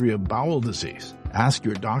of bowel disease. Ask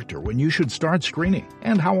your doctor when you should start screening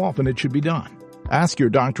and how often it should be done. Ask your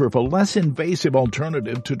doctor if a less invasive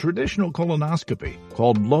alternative to traditional colonoscopy,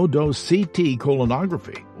 called low-dose CT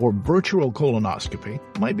colonography or virtual colonoscopy,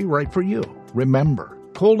 might be right for you. Remember,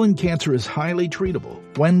 colon cancer is highly treatable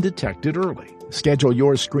when detected early. Schedule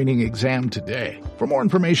your screening exam today. For more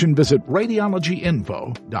information, visit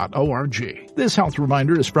radiologyinfo.org. This health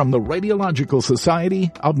reminder is from the Radiological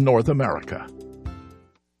Society of North America.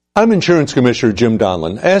 I'm Insurance Commissioner Jim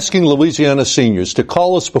Donlin, asking Louisiana seniors to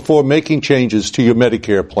call us before making changes to your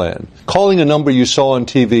Medicare plan. Calling a number you saw on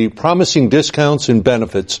TV promising discounts and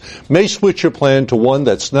benefits may switch your plan to one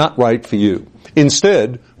that's not right for you.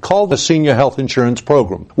 Instead, call the Senior Health Insurance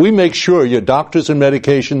Program. We make sure your doctors and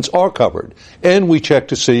medications are covered, and we check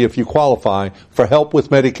to see if you qualify for help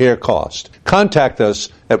with Medicare cost. Contact us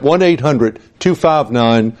at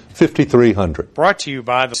 1-800-259-5300. Brought to you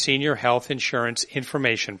by the Senior Health Insurance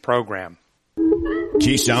Information Program.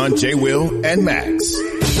 Keyshawn, J. Will, and Max.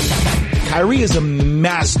 Kyrie is a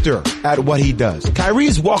master at what he does. Kyrie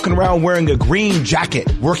is walking around wearing a green jacket,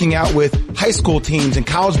 working out with high school teams and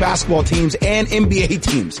college basketball teams and NBA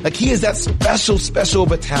teams. Like, he is that special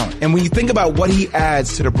of a talent. And when you think about what he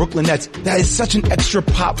adds to the Brooklyn Nets, that is such an extra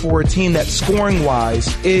pop for a team that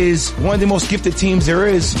scoring-wise is one of the most gifted teams there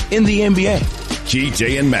is in the NBA.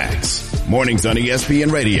 GJ and Max. Mornings on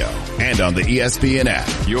ESPN Radio and on the ESPN app.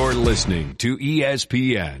 You're listening to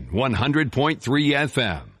ESPN 100.3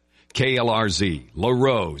 FM. KLRZ, La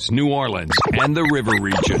Rose, New Orleans, and the River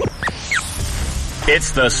Region.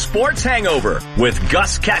 It's the Sports Hangover with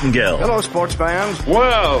Gus Kattengill. Hello, sports fans.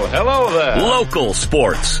 Well, hello there. Local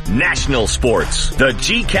sports, national sports. The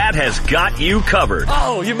GCAT has got you covered.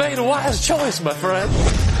 Oh, you made a wise choice, my friend.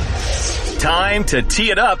 Time to tee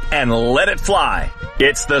it up and let it fly.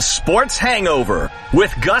 It's the Sports Hangover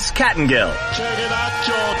with Gus Kattengill. Check it out,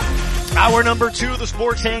 George. Hour number 2, the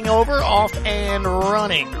Sports Hangover, off and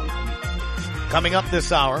running. Coming up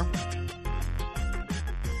this hour,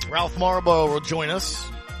 Ralph Marlboro will join us.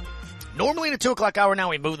 Normally in the 2 o'clock hour, now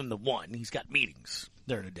we move them to 1. He's got meetings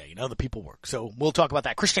there today, and other people work. So we'll talk about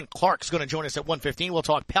that. Christian Clark's going to join us at 1:15. We'll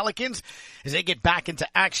talk Pelicans as they get back into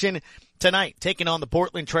action tonight, taking on the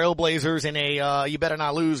Portland Trailblazers in a you better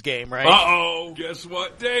not lose game, right? Uh-oh. Guess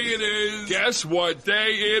what day it is? Guess what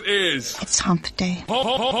day it is? It's hump day.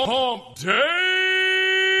 Hump day!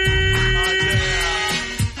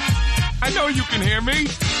 I know you can hear me.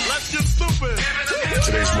 Let's get stupid.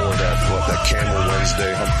 Today's more that Camel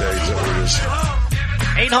Wednesday, hump day, is that what it is?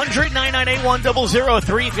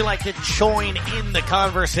 800-998-1003 if you'd like to join in the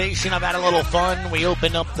conversation. I've had a little fun. We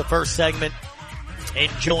opened up the first segment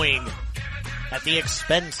enjoying at the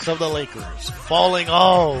expense of the Lakers, falling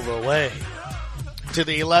all the way to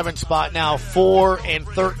the 11th spot now,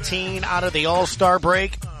 4-13 out of the All-Star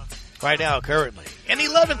break. Right now, currently in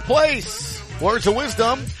 11th place. Words of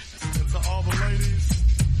wisdom. To all the ladies,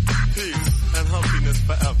 peace and humpiness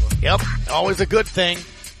forever. Yep, always a good thing.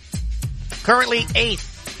 Currently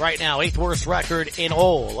 8th right now, 8th worst record in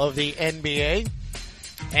all of the NBA.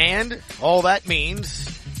 And all that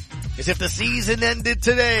means is if the season ended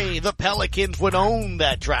today, the Pelicans would own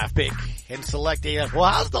that draft pick and select a, well,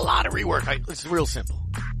 how's the lottery work? It's real simple.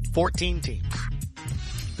 14 teams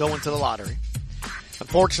go into the lottery.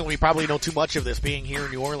 Unfortunately, we probably know too much of this being here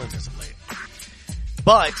in New Orleans as of late.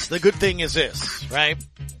 But the good thing is this, right?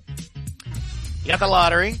 You got the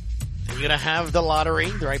lottery, and you're going to have the lottery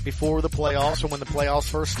right before the playoffs or when the playoffs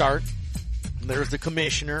first start. There's the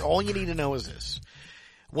commissioner. All you need to know is this.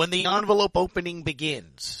 When the envelope opening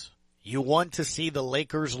begins, you want to see the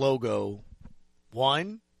Lakers logo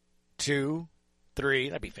 1, 2, 3,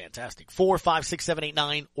 that'd be fantastic, 4, 5, 6, 7, 8,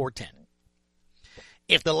 9, or 10.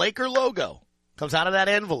 If the Laker logo comes out of that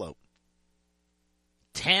envelope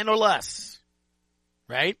 10 or less,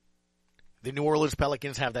 right? The New Orleans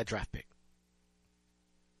Pelicans have that draft pick.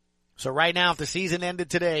 So right now, if the season ended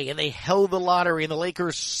today and they held the lottery and the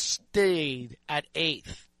Lakers stayed at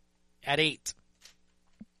 8th,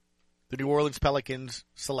 the New Orleans Pelicans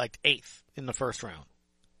select 8th in the first round.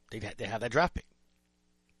 They have that draft pick.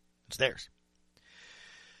 It's theirs.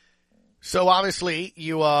 So obviously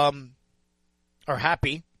you are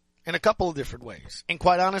happy in a couple of different ways. And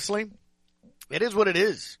quite honestly, it is what it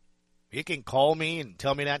is. You can call me and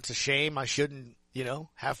tell me that's a shame. I shouldn't,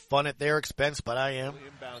 have fun at their expense, but I am.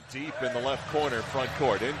 Inbound deep in the left corner, front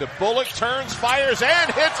court. Into Bullock, turns, fires,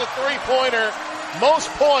 and hits a three-pointer. Most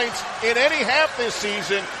points in any half this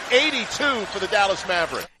season, 82 for the Dallas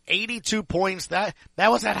Mavericks. 82 points. That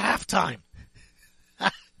was at halftime.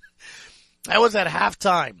 That was at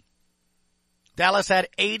halftime. Dallas had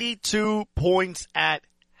 82 points at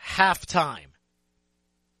halftime.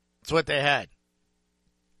 That's what they had.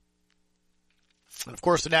 And, of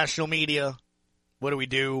course, the national media, what do we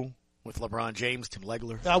do with LeBron James, Tim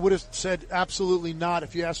Legler? I would have said absolutely not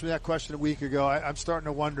if you asked me that question a week ago. I'm starting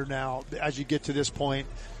to wonder now as you get to this point.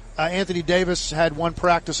 Anthony Davis had one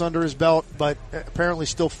practice under his belt, but apparently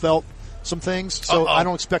still felt some things. So I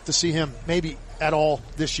don't expect to see him maybe at all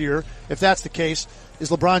this year. If that's the case, is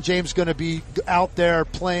LeBron James going to be out there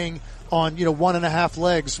playing on 1.5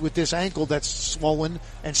 legs with this ankle that's swollen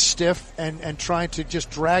and stiff and trying to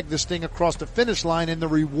just drag this thing across the finish line, and the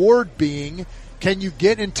reward being, can you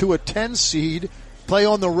get into a 10 seed, play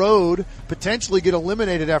on the road, potentially get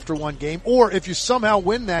eliminated after one game, or if you somehow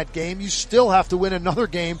win that game, you still have to win another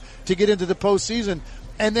game to get into the postseason,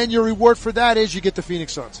 and then your reward for that is you get the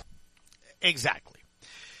Phoenix Suns. Exactly.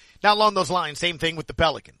 Now along those lines, same thing with the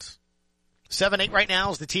Pelicans. 7-8 right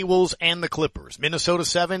now is the T-Wolves and the Clippers. Minnesota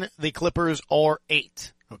 7, the Clippers are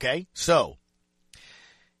 8. Okay? So,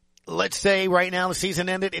 let's say right now the season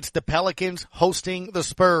ended, it's the Pelicans hosting the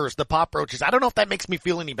Spurs, the Pop Roaches. I don't know if that makes me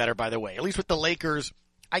feel any better, by the way. At least with the Lakers,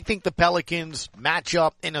 I think the Pelicans match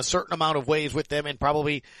up in a certain amount of ways with them and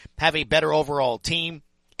probably have a better overall team.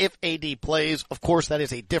 If AD plays, of course, that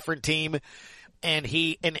is a different team. And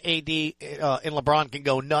he and AD and LeBron can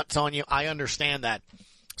go nuts on you. I understand that.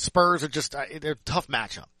 Spurs are just, they're a tough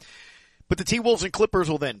matchup. But the T-Wolves and Clippers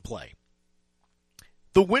will then play.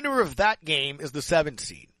 The winner of that game is the 7th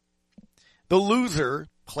seed. The loser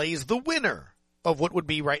plays the winner of what would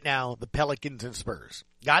be right now the Pelicans and Spurs.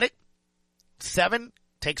 Got it? 7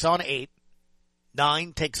 takes on 8.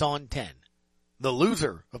 9 takes on 10. The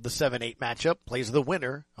loser of the 7-8 matchup plays the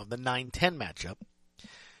winner of the 9-10 matchup.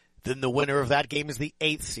 Then the winner of that game is the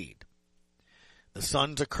 8th seed. The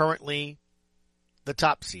Suns are currently the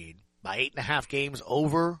top seed by 8.5 games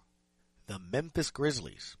over the Memphis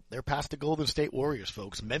Grizzlies. They're past the Golden State Warriors,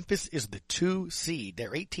 folks. Memphis is the 2 seed.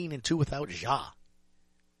 They're 18-2 without Ja.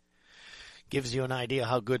 Gives you an idea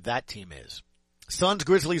how good that team is. Suns,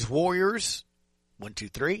 Grizzlies, Warriors, 1, 2,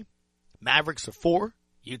 3. Mavericks are 4.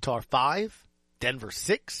 Utah 5. Denver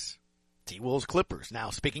 6. T-Wolves, Clippers.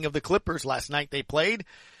 Now, speaking of the Clippers, last night they played.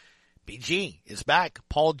 BG is back.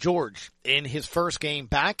 Paul George in his first game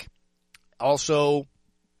back. Also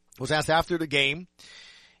was asked after the game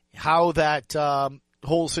how that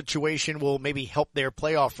whole situation will maybe help their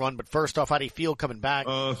playoff run. But first off, how do you feel coming back?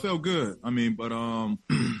 Felt good. But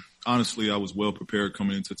honestly, I was well prepared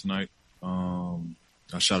coming into tonight. I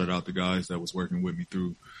shouted out the guys that was working with me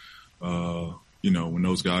through, when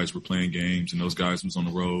those guys were playing games and those guys was on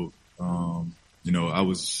the road. I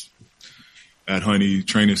was at Honey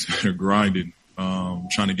Training Center grinding,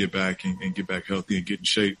 trying to get back and get back healthy and get in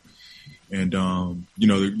shape. And,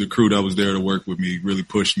 the crew that was there to work with me really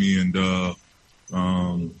pushed me. And,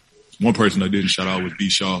 one person I didn't shout out was B.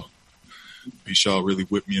 Shaw. B. Shaw really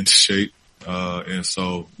whipped me into shape. And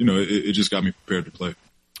so, it just got me prepared to play.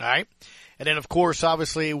 All right. And then, of course,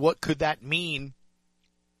 obviously, what could that mean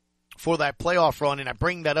for that playoff run? And I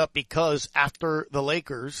bring that up because after the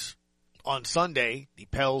Lakers on Sunday, the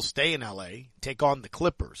Pels stay in LA, take on the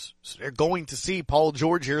Clippers. So they're going to see Paul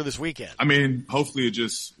George here this weekend. Hopefully it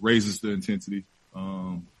just raises the intensity,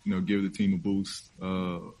 give the team a boost,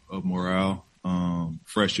 of morale,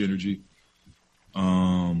 fresh energy.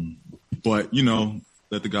 But,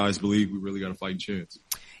 let the guys believe we really got a fighting chance.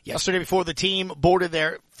 Yesterday before the team boarded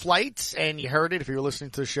their flights, and you heard it if you were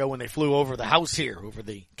listening to the show when they flew over the house here, over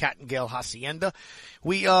the Cat and Gale Hacienda,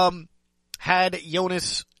 we, had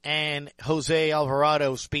Jonas and Jose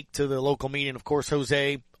Alvarado speak to the local media. And of course,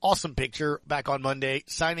 Jose, awesome picture back on Monday,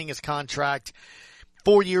 signing his contract,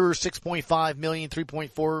 4 years, $6.5 million,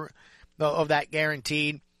 3.4 of that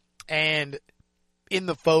guaranteed. And in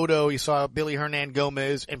the photo, you saw Billy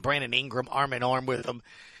Hernangomez and Brandon Ingram arm in arm with him.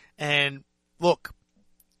 And look,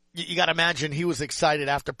 you got to imagine he was excited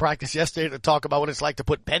after practice yesterday to talk about what it's like to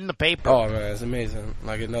put pen to paper. Oh man, it's amazing.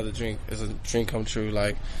 Like another dream. It's a dream come true.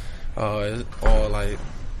 It's all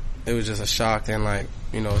it was just a shock and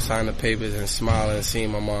signing the papers and smiling and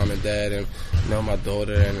seeing my mom and dad and, my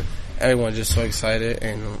daughter and everyone just so excited.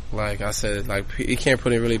 And like I said, you can't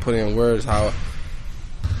really put it in words how,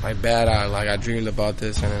 bad I dreamed about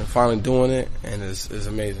this and then finally doing it, and it's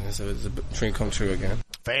amazing. It's a dream come true again.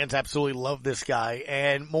 Fans absolutely love this guy,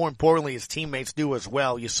 and more importantly, his teammates do as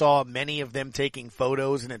well. You saw many of them taking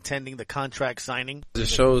photos and attending the contract signing. It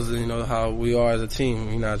shows, how we are as a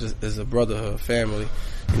team, just as a brotherhood, family.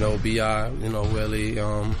 B.I., Willie,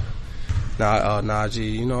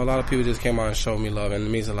 Najee, a lot of people just came out and showed me love, and it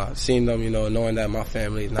means a lot. Seeing them, knowing that my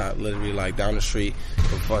family is not literally down the street,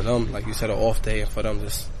 but for them, like you said, an off day, and for them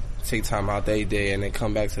just take time out their day and then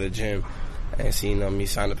come back to the gym and seeing me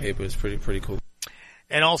sign the paper is pretty cool.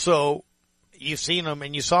 And also, you've seen him,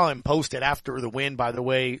 and you saw him post it after the win, by the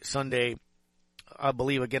way, Sunday, I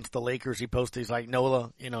believe, against the Lakers. He posted, he's like,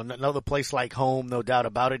 Nola, another place like home, no doubt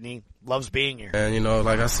about it, and he loves being here. And,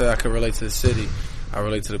 like I said, I can relate to the city. I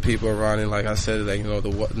relate to the people around it. Like I said,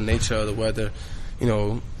 the nature of the weather,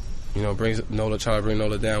 brings Nola, try to bring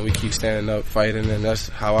Nola down. We keep standing up, fighting, and that's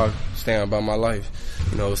how I stand about my life.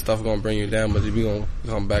 Stuff gonna bring you down, but we gonna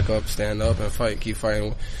come back up, stand up, and fight. Keep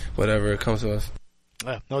fighting, whatever it comes to us.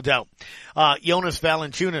 Yeah, no doubt. Jonas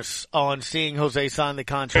Valanciunas on seeing Jose sign the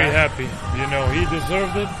contract. Very happy. He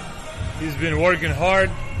deserved it. He's been working hard.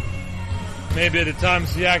 Maybe at the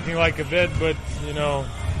times he acting like a vet, but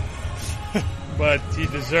but he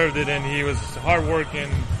deserved it, and he was hardworking.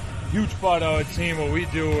 Huge part of our team, what we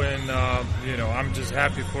do, and I'm just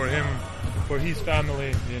happy for him, for his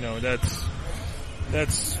family.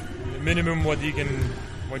 That's the minimum what he can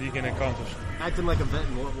accomplish. Acting like a vet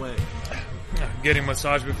in what way? Getting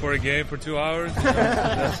massage before a game for 2 hours.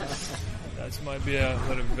 That might be a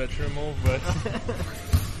little veteran move,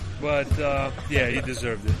 but yeah, he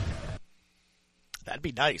deserved it. That'd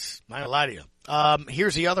be nice. Not gonna lie to you.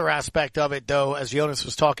 Here's the other aspect of it, though, as Jonas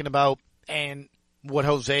was talking about, and what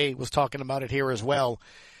Jose was talking about it here as well,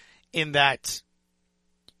 in that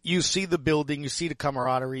you see the building, you see the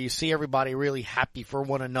camaraderie, you see everybody really happy for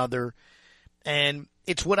one another, and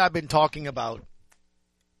it's what I've been talking about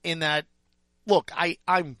in that, look,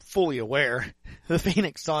 I'm fully aware the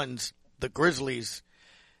Phoenix Suns, the Grizzlies,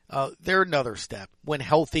 they're another step. When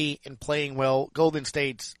healthy and playing well, Golden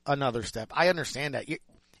State's another step. I understand that.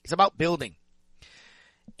 It's about building.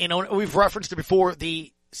 We've referenced it before,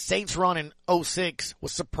 the Saints run in 2006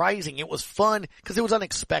 was surprising. It was fun because it was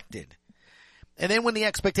unexpected. And then when the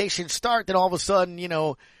expectations start, then all of a sudden,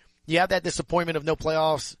 you have that disappointment of no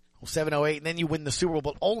playoffs, 07-08, and then you win the Super Bowl.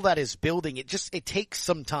 But all that is building. It takes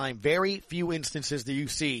some time. Very few instances do you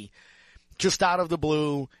see just out of the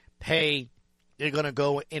blue, hey, you're going to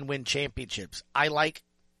go and win championships. I like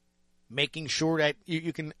making sure that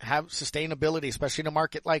you can have sustainability, especially in a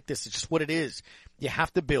market like this. It's just what it is. You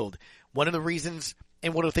have to build. One of the reasons,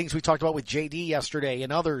 and one of the things we talked about with JD yesterday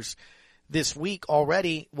and others this week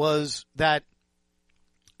already, was that,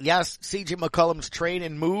 yes, CJ McCollum's trade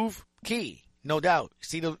and move, key, no doubt. You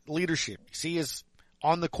see the leadership. You see his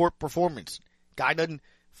on-the-court performance. Guy doesn't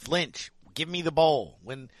flinch. Give me the ball.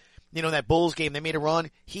 When, that Bulls game, they made a run,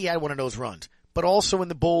 he had one of those runs. But also when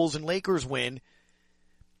the Bulls and Lakers win,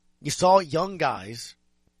 you saw young guys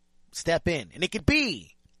step in. And it could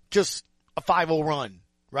be just a 5-0 run,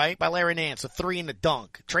 right? By Larry Nance, a 3 and a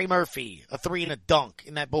dunk. Trey Murphy, a 3 and a dunk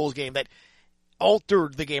in that Bulls game that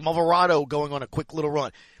altered the game. Alvarado going on a quick little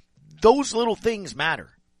run. Those little things matter.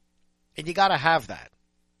 And you gotta have that.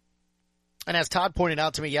 And as Todd pointed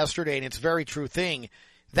out to me yesterday, and it's a very true thing,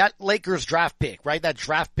 that Lakers draft pick, right? That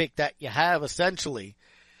draft pick that you have, essentially,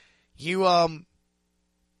 your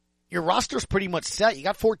roster's pretty much set. You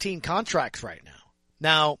got 14 contracts right now.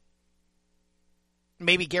 Now,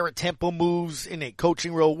 maybe Garrett Temple moves in a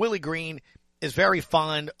coaching role. Willie Green is very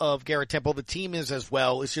fond of Garrett Temple. The team is as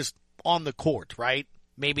well. It's just on the court, right?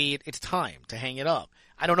 Maybe it's time to hang it up.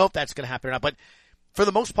 I don't know if that's going to happen or not, but for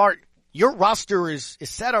the most part, your roster is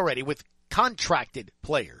set already with contracted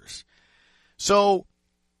players. So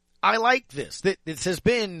I like this. This has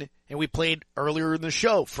been, and we played earlier in the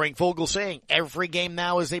show, Frank Vogel saying every game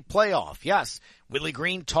now is a playoff. Yes, Willie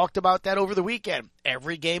Green talked about that over the weekend.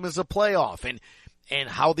 Every game is a playoff, and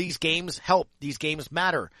how these games help. These games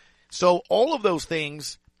matter. So all of those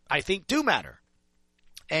things, I think, do matter.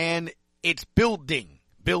 And it's building,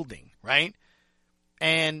 right?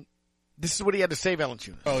 And this is what he had to say,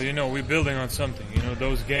 Valanciunas. Oh, we're building on something.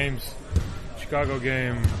 Those games, Chicago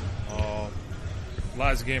game,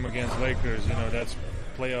 last game against Lakers, that's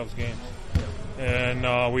playoffs games. And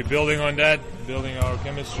we're building on that, building our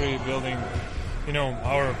chemistry, building,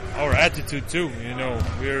 our attitude too.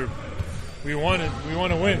 We want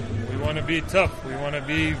to win. We want to be tough. We want to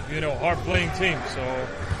be, hard playing team. So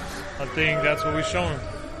I think that's what we're showing.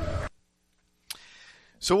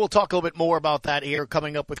 So we'll talk a little bit more about that here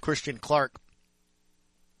coming up with Christian Clark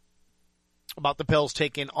about the Pels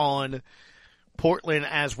taking on Portland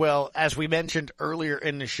as well. As we mentioned earlier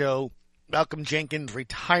in the show, Malcolm Jenkins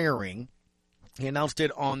retiring. He announced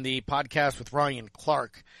it on the podcast with Ryan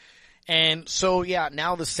Clark. And so, yeah,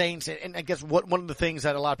 now the Saints, and I guess one of the things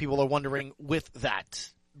that a lot of people are wondering with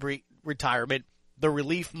that retirement, the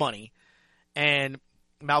relief money, and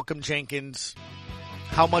Malcolm Jenkins,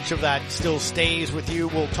 how much of that still stays with you?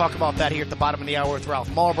 We'll talk about that here at the bottom of the hour with Ralph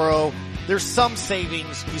Marlboro. There's some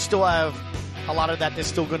savings. You still have a lot of that that's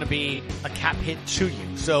still going to be a cap hit to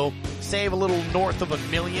you. So save a little north of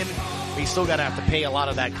 $1 million. he's still going to have to pay a lot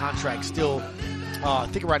of that contract still, I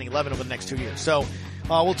think around 11 over the next 2 years. So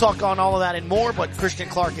we'll talk on all of that and more, but Christian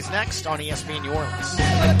Clark is next on ESPN New Orleans.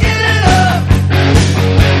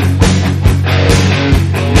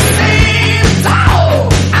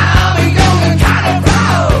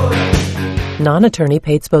 Non-attorney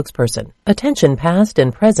paid spokesperson. Attention past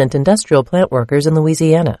and present industrial plant workers in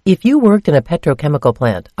Louisiana. If you worked in a petrochemical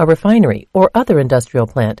plant, a refinery, or other industrial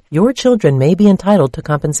plant, your children may be entitled to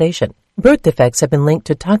compensation. Birth defects have been linked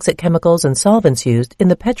to toxic chemicals and solvents used in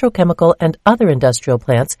the petrochemical and other industrial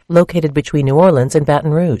plants located between New Orleans and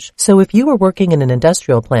Baton Rouge. So if you were working in an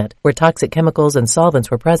industrial plant where toxic chemicals and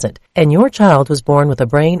solvents were present, and your child was born with a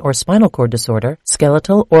brain or spinal cord disorder,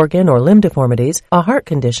 skeletal, organ, or limb deformities, a heart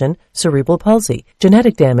condition, cerebral palsy,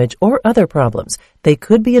 genetic damage, or other problems, they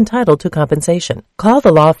could be entitled to compensation. Call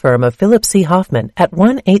the law firm of Philip C. Hoffman at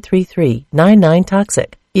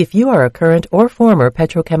 1-833-99-TOXIC. If you are a current or former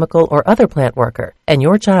petrochemical or other plant worker and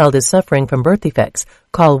your child is suffering from birth defects,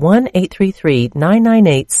 call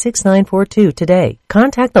 1-833-998-6942 today.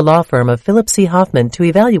 Contact the law firm of Philip C. Hoffman to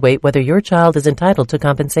evaluate whether your child is entitled to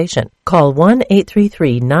compensation. Call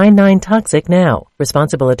 1-833-99-TOXIC now.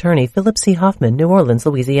 Responsible attorney Philip C. Hoffman, New Orleans,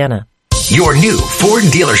 Louisiana. Your new Ford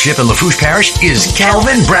dealership in Lafourche Parish is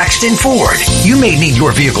Calvin Braxton Ford. You may need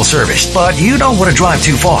your vehicle serviced, but you don't want to drive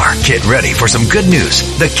too far. Get ready for some good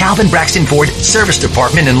news. The Calvin Braxton Ford Service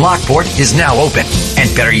Department in Lockport is now open.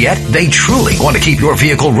 And better yet, they truly want to keep your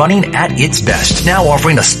vehicle running at its best. Now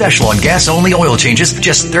offering a special on gas-only oil changes,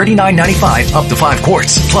 just $39.95 up to 5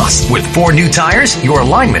 quarts. Plus, with 4 new tires, your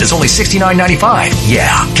alignment is only $69.95.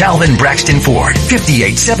 Yeah, Calvin Braxton Ford,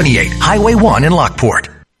 5878 Highway 1 in Lockport.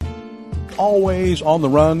 Always on the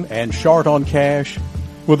run and short on cash?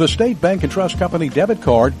 With a State Bank and Trust Company debit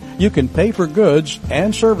card, you can pay for goods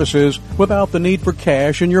and services without the need for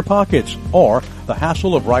cash in your pockets or the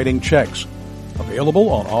hassle of writing checks. Available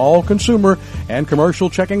on all consumer and commercial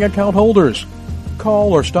checking account holders.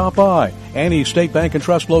 Call or stop by any State Bank and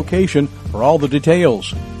Trust location for all the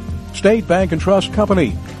details. State Bank and Trust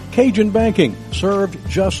Company. Cajun banking, served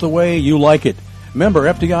just the way you like it.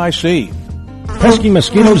 Member FDIC. Pesky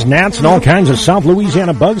mosquitoes, gnats, and all kinds of South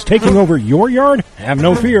Louisiana bugs taking over your yard? Have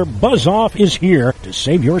no fear, Buzz Off is here to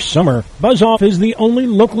save your summer. Buzz Off is the only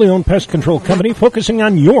locally owned pest control company focusing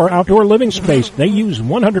on your outdoor living space. They use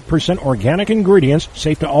 100% organic ingredients,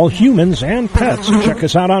 safe to all humans and pets. Check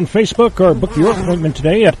us out on Facebook or book your appointment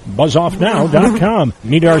today at buzzoffnow.com.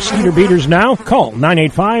 Need our skeeter beaters now? Call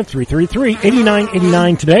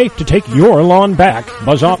 985-333-8989 today to take your lawn back.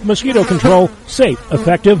 Buzz Off Mosquito Control. Safe,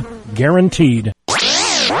 effective, guaranteed.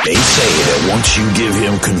 They say that once you give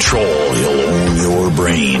him control, he'll own your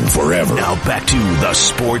brain forever. Now back to the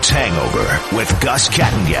Sports Hangover with Gus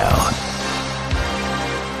Kattengell.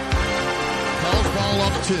 Pels ball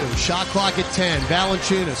up 2. Shot clock at 10.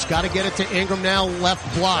 Valanciunas got to get it to Ingram now. Left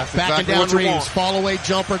block. That's backing exactly down Reeves. Fall away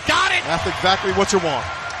jumper. Got it! That's exactly what you want.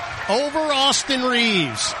 Over Austin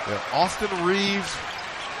Reeves. Yeah, Austin Reeves.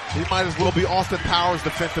 He might as well be Austin Powers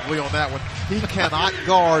defensively on that one. He cannot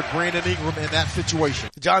guard Brandon Ingram in that situation.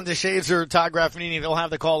 John DeShazer, Todd Graffinini, they'll have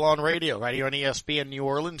the call on radio right here on ESPN New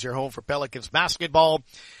Orleans, your home for Pelicans basketball.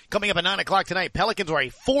 Coming up at 9 o'clock tonight, Pelicans are a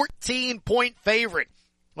 14-point favorite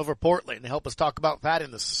over Portland. To help us talk about that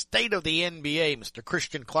in the state of the NBA, Mr.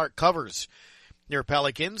 Christian Clark covers your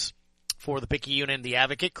Pelicans for the Picayune and the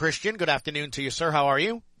Advocate. Christian, good afternoon to you, sir. How are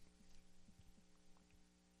you?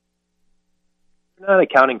 Not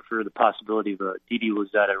accounting for the possibility of a Didi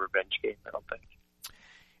Louzada revenge game, I don't think.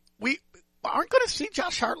 We aren't going to see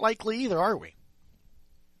Josh Hart likely either, are we?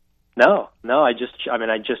 No. I just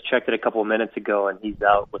checked it a couple of minutes ago, and he's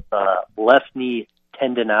out with left knee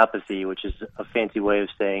tendinopathy, which is a fancy way of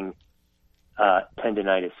saying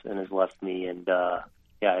tendinitis in his left knee. And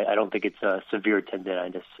I don't think it's a severe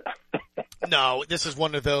tendinitis. No, this is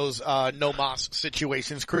one of those no mas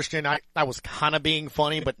situations, Christian. I was kind of being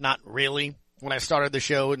funny, but not really, when I started the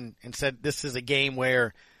show and said this is a game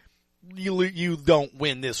where you don't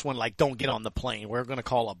win this one. Like, don't get on the plane. We're going to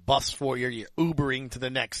call a bus for you. You're Ubering to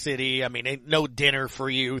the next city. I mean, ain't no dinner for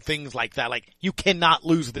you, things like that. Like, you cannot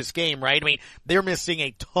lose this game, right? I mean, they're missing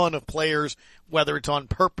a ton of players, whether it's on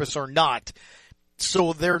purpose or not.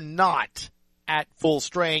 So they're not at full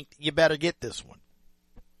strength. You better get this one.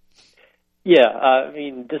 Yeah, I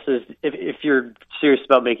mean, this is, if you're serious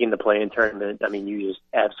about making the play-in tournament, I mean, you just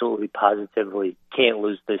absolutely positively can't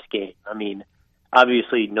lose this game. I mean,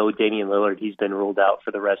 obviously, no Damian Lillard. He's been ruled out for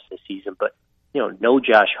the rest of the season. But, no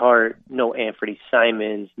Josh Hart, no Anthony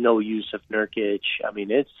Simons, no Yusuf Nurkic. I mean,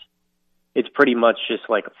 it's pretty much just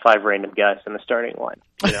like 5 random guys in the starting line.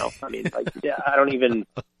 I mean, I don't even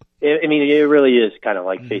I mean, it really is kind of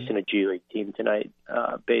like facing a G League team tonight,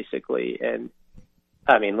 basically. And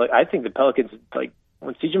I mean, look, I think the Pelicans, like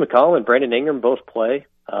when CJ McCollum and Brandon Ingram both play,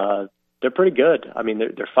 they're pretty good. I mean,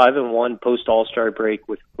 they're 5-1 post All-Star break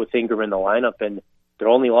with Ingram in the lineup, and their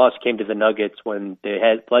only loss came to the Nuggets when they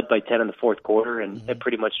had led by 10 in the fourth quarter, and it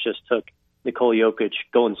pretty much just took Nikola Jokic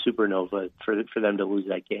going supernova for them to lose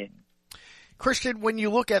that game. Christian, when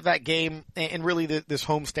you look at that game and really this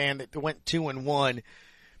homestand that went 2-1,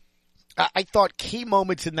 I thought key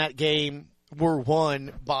moments in that game were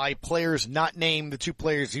won by players not named the two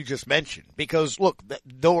players you just mentioned. Because, look,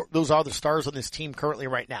 those are the stars on this team currently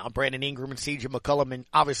right now, Brandon Ingram and CJ McCollum, and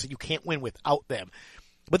obviously you can't win without them.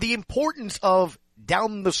 But the importance of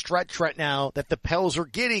down the stretch right now that the Pels are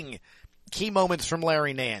getting key moments from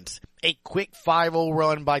Larry Nance, a quick 5-0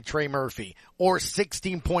 run by Trey Murphy, or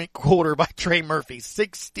 16-point quarter by Trey Murphy,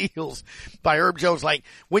 6 steals by Herb Jones. Like,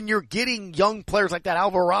 when you're getting young players like that,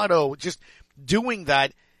 Alvarado, just doing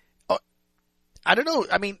that, I don't know.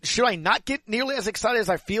 I mean, should I not get nearly as excited as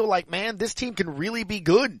I feel like, man, this team can really be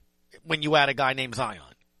good when you add a guy named Zion?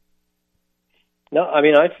 No, I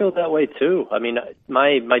mean, I feel that way too. I mean,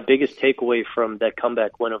 my biggest takeaway from that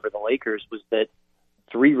comeback win over the Lakers was that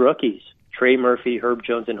 3 rookies, Trey Murphy, Herb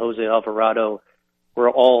Jones, and Jose Alvarado, were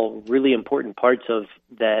all really important parts of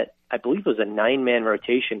that. I believe it was a 9-man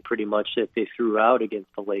rotation pretty much that they threw out against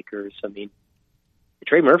the Lakers. I mean,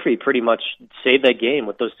 Trey Murphy pretty much saved that game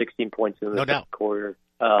with those 16 points in the second quarter.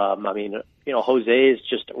 I mean, you know, Jose is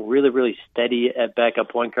just really, really steady at backup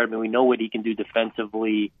point guard. I mean, we know what he can do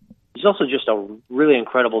defensively. He's also just a really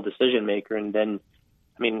incredible decision maker. And then,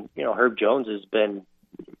 I mean, you know, Herb Jones has been,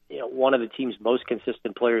 you know, one of the team's most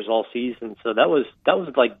consistent players all season. So that was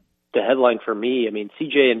like the headline for me. I mean,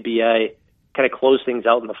 CJ and BA kind of closed things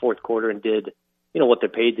out in the fourth quarter and did, you know, what they're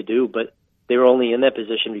paid to do, but they were only in that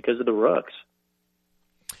position because of the rooks.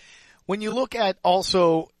 When you look at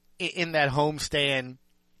also in that homestand,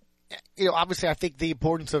 you know, obviously I think the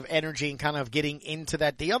importance of energy and kind of getting into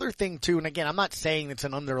that. The other thing too, and again, I'm not saying it's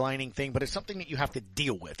an underlining thing, but it's something that you have to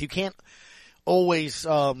deal with. You can't always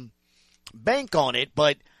bank on it,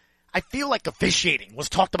 but I feel like officiating was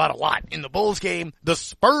talked about a lot in the Bulls game, the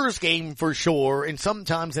Spurs game for sure, and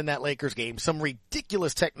sometimes in that Lakers game. Some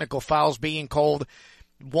ridiculous technical fouls being called.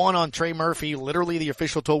 One on Trey Murphy, literally the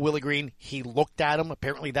official told Willie Green he looked at him.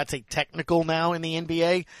 Apparently that's a technical now in the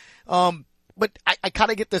NBA. But I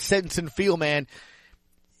kind of get the sense and feel, man,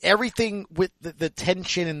 everything with the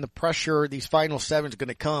tension and the pressure these final 7 is going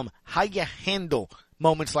to come. How you handle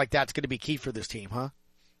moments like that's going to be key for this team, huh?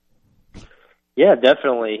 Yeah,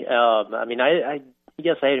 definitely. I mean, I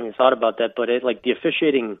guess I hadn't even thought about that, but like the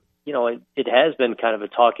officiating, you know, it has been kind of a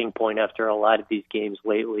talking point after a lot of these games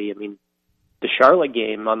lately. I mean, the Charlotte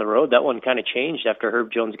game on the road, that one kind of changed after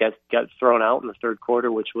Herb Jones got thrown out in the third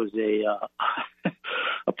quarter, which was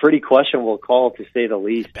a pretty questionable call to say the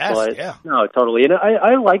least. No, totally. And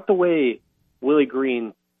I like the way Willie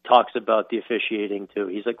Green talks about the officiating too.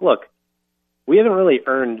 He's like, look, we haven't really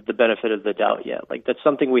earned the benefit of the doubt yet. Like, that's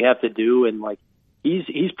something we have to do. And like,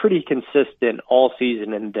 he's pretty consistent all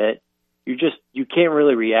season in that you can't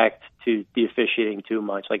really react to the officiating too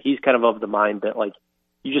much. Like, he's kind of the mind that like,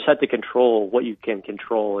 you just have to control what you can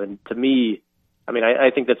control. And to me, I mean,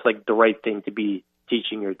 I think that's like the right thing to be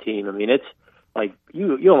teaching your team. I mean, it's like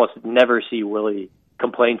you almost never see Willie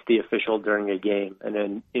complain to the official during a game. And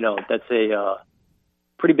then, you know, that's a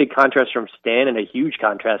pretty big contrast from Stan and a huge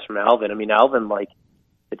contrast from Alvin. I mean, Alvin, like,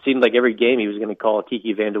 it seemed like every game he was going to call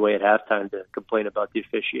Kiki Vandeweghe at halftime to complain about the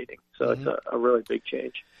officiating. So it's a really big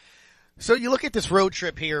change. So you look at this road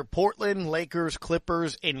trip here, Portland, Lakers,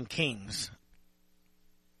 Clippers, and Kings.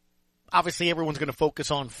 Obviously, everyone's going to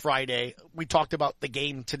focus on Friday. We talked about the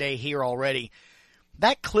game today here already.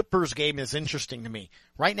 That Clippers game is interesting to me.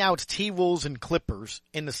 Right now, it's T-Wolves and Clippers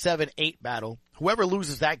in the 7-8 battle. Whoever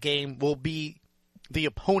loses that game will be the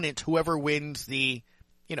opponent, whoever wins the,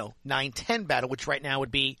 9-10 battle, which right now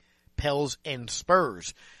would be Pels and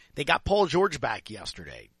Spurs. They got Paul George back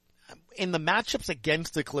yesterday. In the matchups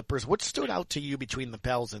against the Clippers, what stood out to you between the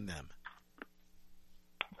Pels and them?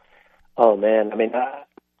 Oh, man. I mean,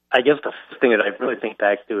 I guess the first thing that I really think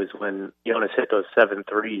back to is when Jonas hit those 7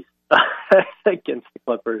 threes against the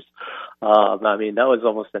Clippers. I mean, that was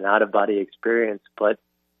almost an out-of-body experience, but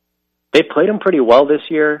they played him pretty well this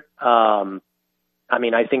year. I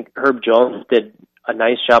mean, I think Herb Jones did a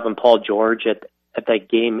nice job on Paul George at that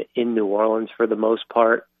game in New Orleans for the most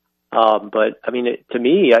part. But I mean, to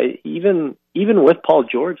me, even with Paul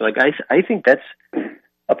George, like I think that's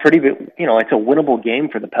a pretty big, it's a winnable game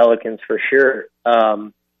for the Pelicans for sure.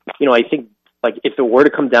 I think like if it were to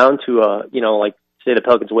come down to like say the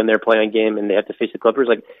Pelicans win their play-in game and they have to face the Clippers.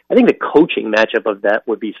 Like, I think the coaching matchup of that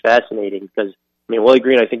would be fascinating because, I mean, Willie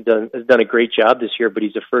Green, I think, has done a great job this year, but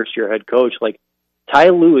he's a first-year head coach. Like, Ty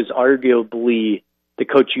Lue is arguably the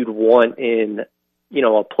coach you'd want in, you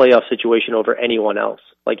know, a playoff situation over anyone else.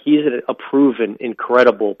 Like, he's a proven,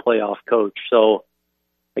 incredible playoff coach. So,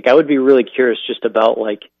 like, I would be really curious just about,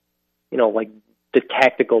 like, you know, like the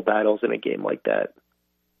tactical battles in a game like that.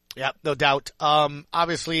 Yeah, no doubt.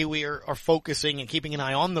 Obviously, we are focusing and keeping an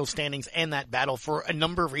eye on those standings and that battle for a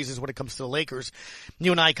number of reasons when it comes to the Lakers.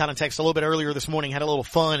 You and I kind of texted a little bit earlier this morning, had a little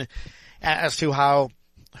fun as to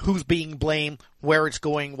who's being blamed, where it's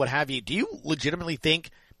going, what have you. Do you legitimately think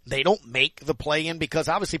they don't make the play-in? Because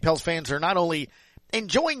obviously Pels fans are not only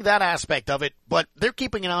enjoying that aspect of it, but they're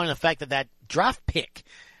keeping an eye on the fact that draft pick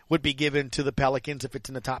would be given to the Pelicans if it's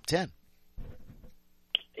in the top 10.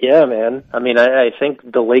 Yeah, man. I mean, I think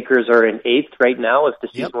the Lakers are in 8th right now. If the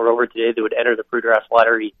season were over today, they would enter the pre-draft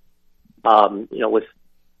lottery, you know, with,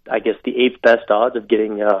 I guess, the 8th best odds of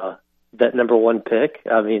getting that number 1 pick.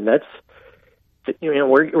 I mean, that's, you know,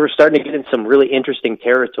 we're starting to get in some really interesting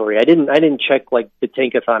territory. I didn't check like the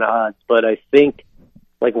Tankathon odds, but I think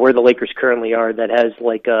like where the Lakers currently are, that has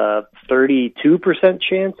like a 32%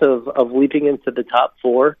 chance of leaping into the top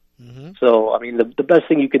 4. Mm-hmm. So, I mean, the best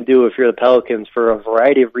thing you can do if you're the Pelicans for a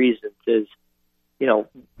variety of reasons is, you know,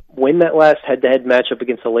 win that last head-to-head matchup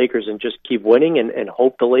against the Lakers and just keep winning and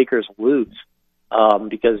hope the Lakers lose.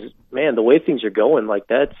 Because, man, the way things are going, like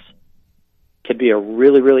could be a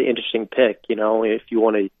really, really interesting pick, you know, if you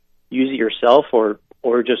want to use it yourself or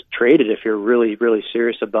just trade it if you're really, really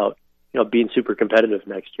serious about, you know, being super competitive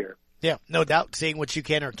next year. Yeah, no doubt, seeing what you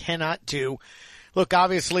can or cannot do. Look,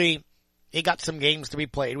 obviously, you got some games to be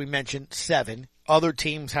played. We mentioned 7. Other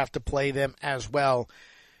teams have to play them as well.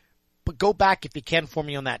 But go back, if you can, for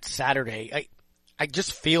me on that Saturday. I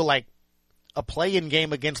just feel like a play-in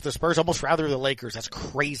game against the Spurs, almost rather the Lakers, as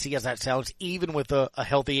crazy as that sounds, even with a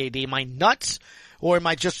healthy AD. Am I nuts, or am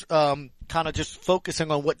I just kind of just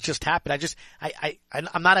focusing on what just happened?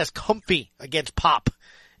 I'm not as comfy against Pop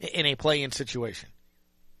in a play-in situation.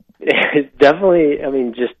 It's definitely, I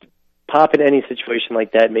mean, just Pop in any situation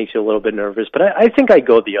like that makes you a little bit nervous. But I think I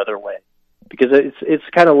go the other way because it's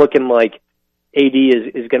kind of looking like AD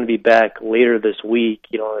is going to be back later this week.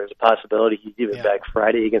 You know, there's a possibility he's even back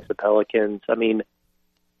Friday against the Pelicans. I mean,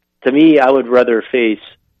 to me, I would rather face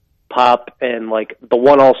Pop and like the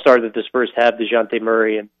one All-Star that the Spurs have, DeJounte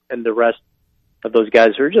Murray, and the rest of those guys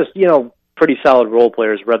who are just, you know, pretty solid role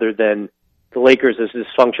players rather than the Lakers as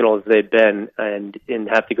dysfunctional as they've been and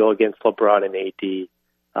have to go against LeBron and AD.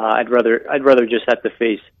 I'd rather just have to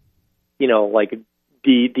face, you know, like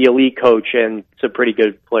the elite coach and some pretty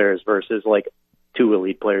good players versus like 2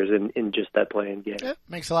 elite players in just that play-in game. Yeah,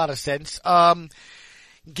 makes a lot of sense.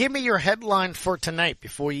 Give me your headline for tonight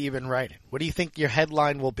before you even write it. What do you think your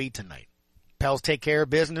headline will be tonight? Pels take care of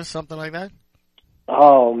business, something like that?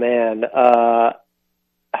 Oh man,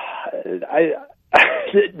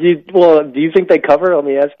 do you think they cover? Let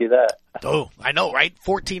me ask you that. Oh, I know, right?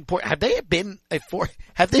 14 points. Have they been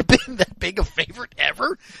that big a favorite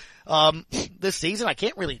ever this season? I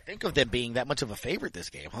can't really think of them being that much of a favorite this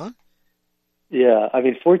game, huh? Yeah, I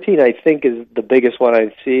mean, 14 I think is the biggest one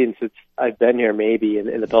I've seen since I've been here, maybe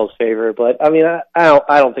in the Pels' favor. But I mean, I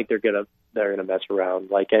don't think they're gonna mess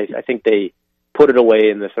around. Like I think they put it away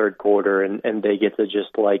in the third quarter, and they get to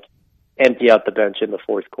just like empty out the bench in the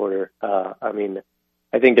fourth quarter. I mean,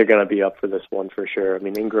 I think they're going to be up for this one for sure. I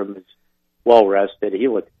mean, Ingram is well rested. He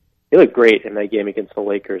looked great in that game against the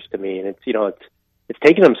Lakers to me, and it's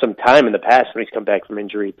taken him some time in the past when he's come back from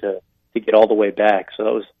injury to get all the way back.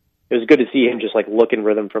 So it was good to see him just like look in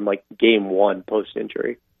rhythm from like game 1 post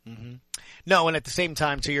injury. Mm-hmm. No, and at the same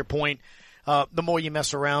time, to your point, the more you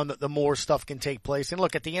mess around, the more stuff can take place. And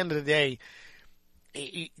look, at the end of the day,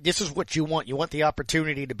 this is what you want. You want the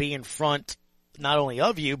opportunity to be in front, not only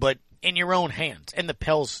of you, but in your own hands. And the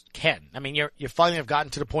Pels can. I mean, you finally have gotten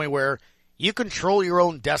to the point where you control your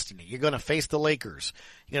own destiny. You're going to face the Lakers.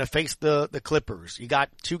 You're going to face the Clippers. You got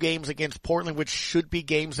 2 games against Portland, which should be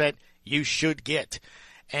games that you should get.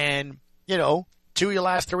 And, you know, 2 of your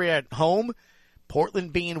last 3 at home,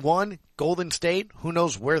 Portland being 1, Golden State, who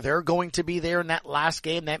knows where they're going to be there in that last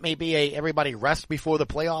game. That may be everybody rest before the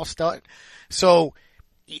playoffs start. So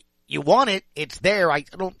you want it. It's there. I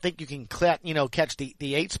don't think you can catch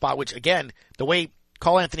the 8 spot, which, again, the way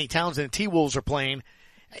Karl Anthony Towns and the T-Wolves are playing,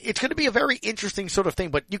 it's going to be a very interesting sort of thing.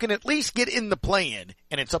 But you can at least get in the play-in,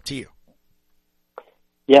 and it's up to you.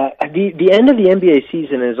 Yeah, the end of the NBA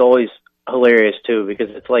season is always hilarious too, because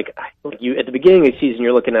it's like you at the beginning of the season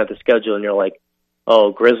you're looking at the schedule and you're like,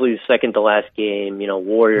 Grizzlies second to last game,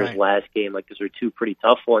 Warriors last game. Like, those are two pretty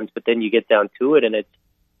tough ones. But then you get down to it, and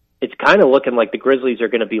it's kind of looking like the Grizzlies are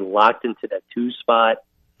going to be locked into that 2 spot.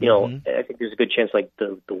 I think there's a good chance like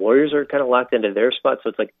the Warriors are kind of locked into their spot. So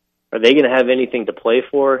it's like, are they going to have anything to play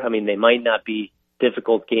for? I mean, they might not be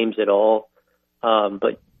difficult games at all,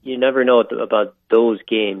 but you never know about those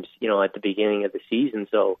games, at the beginning of the season.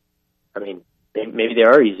 So, I mean, maybe they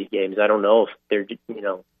are easy games. I don't know if they're,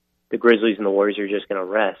 the Grizzlies and the Warriors are just going to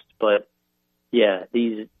rest. But yeah,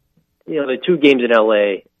 these, the 2 games in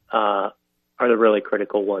LA are the really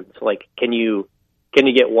critical ones. Like, can you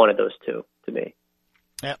get one of those 2 to me?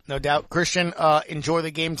 Yeah, no doubt. Christian, enjoy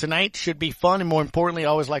the game tonight. Should be fun, and more importantly, I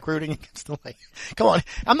always like rooting against the Lakers. Come on.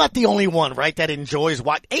 I'm not the only one, right, that enjoys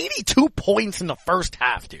 82 points in the first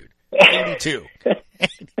half, dude. 82.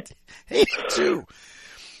 82.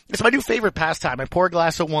 It's my new favorite pastime. I pour a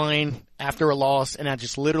glass of wine after a loss, and I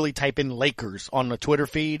just literally type in Lakers on the Twitter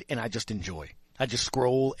feed, and I just enjoy. I just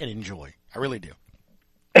scroll and enjoy. I really do.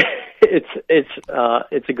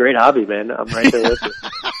 It's a great hobby, man. I'm right there with you.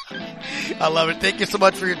 I love it. Thank you so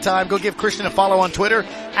much for your time. Go give Christian a follow on Twitter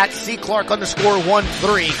at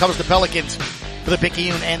 @CClark_13. Covers the Pelicans for the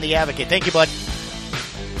Picayune and the Advocate. Thank you, bud.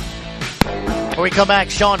 When we come back,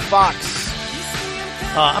 Sean Fox.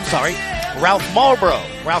 Ralph Marlboro.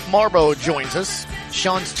 Ralph Marlboro joins us.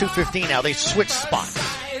 Sean's 2:15 now. They switched spots.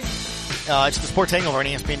 It's the Sports Hangover on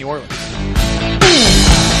ESPN New Orleans.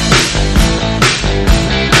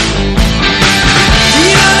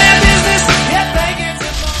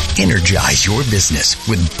 Energize your business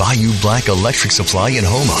with Bayou Black Electric Supply in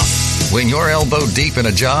Houma. When you're elbow deep in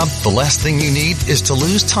a job, the last thing you need is to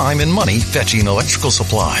lose time and money fetching electrical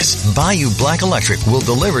supplies. Bayou Black Electric will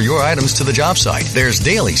deliver your items to the job site. There's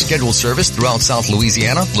daily scheduled service throughout South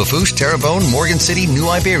Louisiana, Lafourche, Terrebonne, Morgan City, New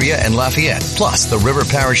Iberia, and Lafayette, plus the river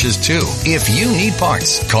parishes too. If you need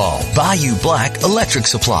parts, call Bayou Black Electric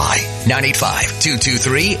Supply.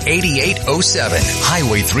 985-223-8807.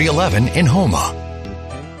 Highway 311 in Houma.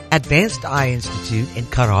 Advanced Eye Institute in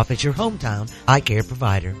Cutoff is your hometown eye care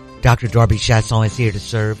provider. Dr. Darby Chasson is here to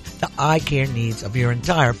serve the eye care needs of your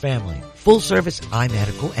entire family. Full-service eye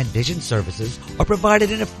medical and vision services are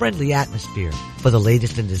provided in a friendly atmosphere. For the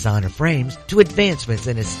latest in designer frames to advancements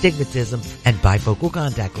in astigmatism and bifocal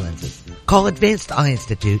contact lenses. Call Advanced Eye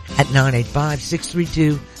Institute at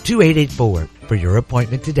 985-632-2884 for your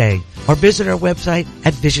appointment today, or visit our website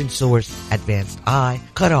at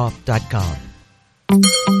visionsourceadvancedeyecutoff.com.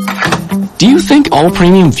 Do you think all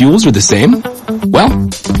premium fuels are the same? Well,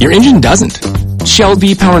 your engine doesn't. Shell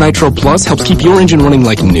V-Power Nitro Plus helps keep your engine running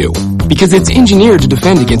like new, because it's engineered to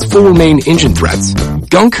defend against 4 main engine threats: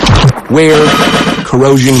 gunk, wear,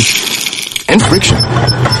 corrosion, and friction.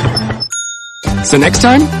 So next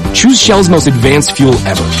time, choose Shell's most advanced fuel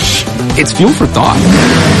ever. It's fuel for thought.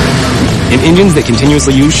 In engines that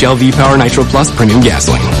continuously use Shell V-Power Nitro Plus premium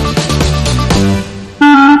gasoline.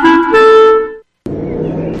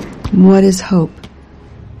 What is hope?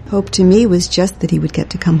 Hope to me was just that he would get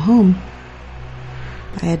to come home.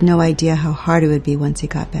 I had no idea how hard it would be once he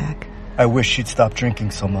got back. I wish she'd stop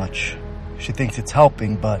drinking so much. She thinks it's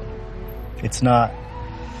helping, but it's not.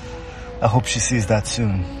 I hope she sees that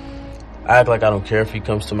soon. I act like I don't care if he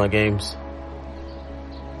comes to my games,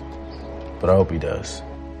 but I hope he does.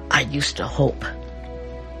 I used to hope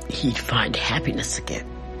he'd find happiness again.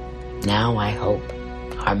 Now I hope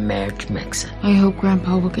our marriage makes it. I hope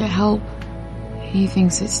Grandpa will get help. He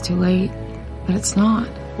thinks it's too late, but it's not.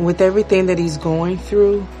 With everything that he's going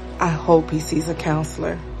through, I hope he sees a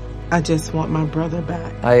counselor. I just want my brother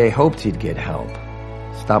back. I hoped he'd get help.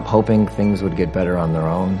 Stop hoping things would get better on their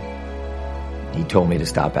own. He told me to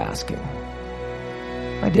stop asking.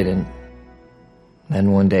 I didn't.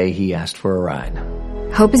 Then one day he asked for a ride.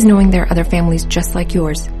 Hope is knowing there are other families just like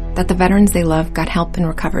yours, that the veterans they love got help and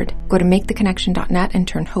recovered. Go to maketheconnection.net and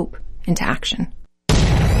turn hope into action.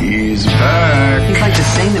 He's back. He'd like to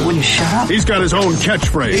sing that wouldn't shut up. He's got his own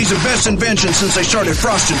catchphrase. He's the best invention since they started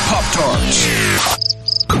frosted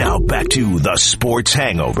Pop-Tarts. Now back to the Sports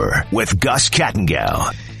Hangover with Gus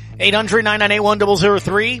Kattengell.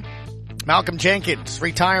 800-998-1003. Malcolm Jenkins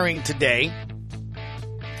retiring today.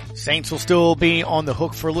 Saints will still be on the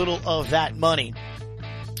hook for a little of that money,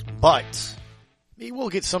 but he will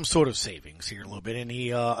get some sort of savings here a little bit, and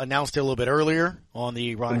he announced it a little bit earlier on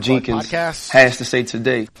the Ron Clark podcast. Has to say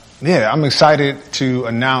today. Yeah, I'm excited to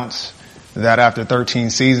announce that after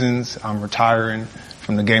 13 seasons, I'm retiring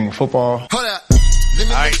from the game of football. Hold up. All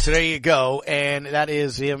right, so there you go, and that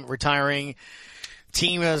is him retiring.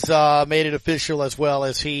 Team has made it official, as well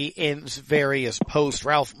as he ends various posts.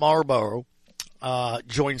 Ralph Marlboro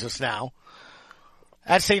joins us now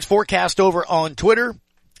At Saints Forecast over on Twitter,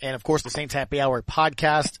 and of course the Saints Happy Hour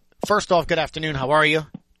podcast. First off, good afternoon. How are you?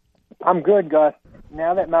 I'm good, Gus.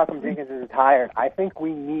 Now that Malcolm Jenkins is retired, I think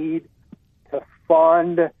we need to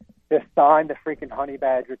fund to sign the freaking Honey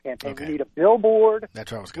Badger campaign. Okay. We need a billboard.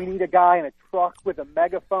 That's what I was going. We need a guy in a truck with a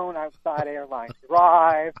megaphone outside Airline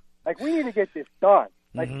Drive. Like, we need to get this done.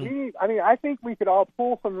 Like, I think we could all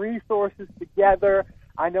pull some resources together.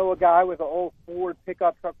 I know a guy with an old Ford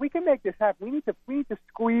pickup truck. We can make this happen. We need to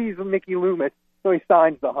squeeze Mickey Loomis so he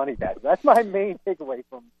signs the Honey Badger. That's my main takeaway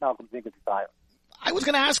from Malcolm Jenkins' retirement. I was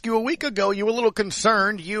going to ask you a week ago, you were a little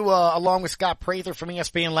concerned. You, along with Scott Prather from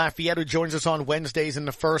ESPN Lafayette, who joins us on Wednesdays in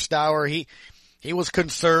the first hour, he was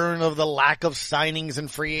concerned of the lack of signings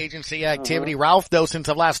and free agency activity. Ralph, though, since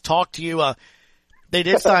I've last talked to you, they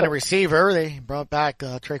did sign a receiver. They brought back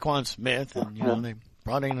Traquan Smith, and they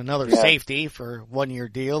brought in another safety for a 1-year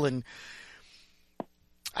deal. And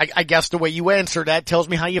I guess the way you answer that tells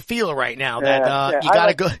me how you feel right now. That you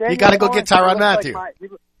gotta go get Tyrann Mathieu.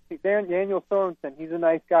 Daniel Sorensen, he's a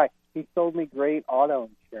nice guy. He sold me great auto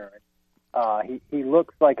insurance. He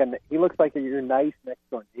looks like your nice next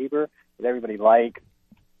door neighbor that everybody likes.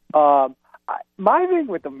 My thing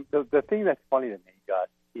with the thing that's funny to me, Gus,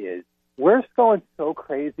 is we're going so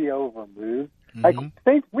crazy over moves. Like,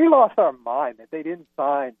 we lost our mind that they didn't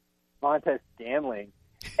sign Montez Scantling.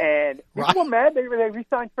 And people mad they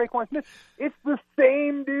re-signed Traquan Smith. It's the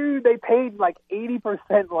same dude. They paid like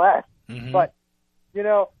 80% less. But,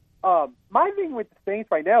 my thing with the Saints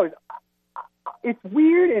right now is it's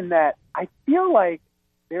weird in that I feel like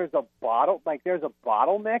there's a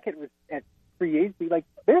bottleneck at free agency. Like,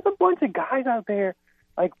 there's a bunch of guys out there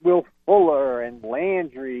like Will Fuller and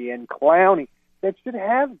Landry and Clowney that should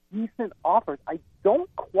have decent offers. I don't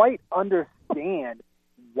quite understand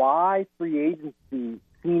why free agency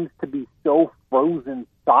seems to be so frozen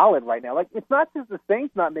solid right now. Like, it's not just the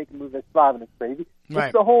Saints not making moves that's driving us crazy.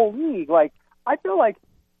 It's the whole league. Like, I feel like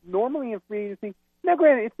normally in free agency, now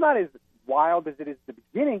granted, it's not as wild as it is at the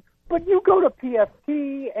beginning, but you go to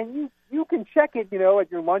PFT and you can check it,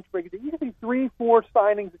 at your lunch break. You can see 3-4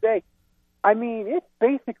 signings a day. I mean, it's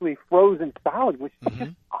basically frozen solid, which is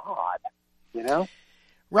just odd,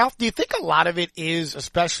 Ralph, do you think a lot of it is,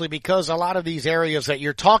 especially because a lot of these areas that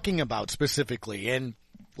you're talking about specifically, and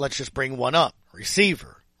let's just bring one up,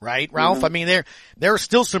 receiver, right, Ralph? I mean, there are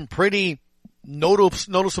still some pretty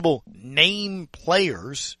noticeable name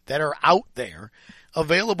players that are out there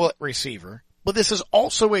available at receiver, but this is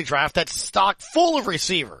also a draft that's stocked full of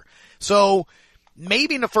receiver. So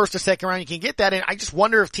maybe in the first or second round you can get that, and I just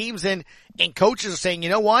wonder if teams and coaches are saying, you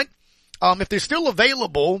know what, if they're still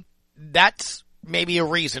available, that's maybe a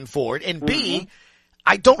reason for it. And B,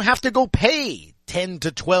 I don't have to go pay 10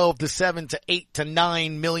 to 12 to 7 to 8 to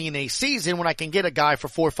 9 million a season when I can get a guy for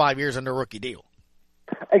 4 or 5 years under a rookie deal.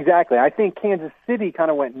 Exactly. I think Kansas City kind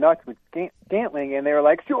of went nuts with Scantling, and they were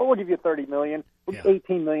like, sure, we'll give you $30 million,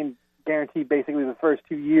 $18 million guaranteed basically the first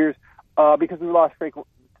 2 years because we lost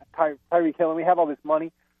Tyreek Hill and we have all this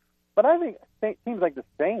money. But I think teams like the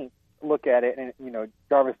Saints look at it, and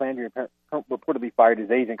Jarvis Landry reportedly fired his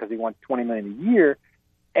agent because he wants $20 million a year,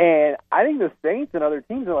 and I think the Saints and other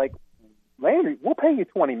teams are like, Landry, we'll pay you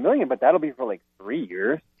 $20 million, but that'll be for like 3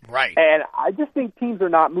 years, right? And I just think teams are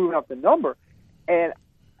not moving up the number. And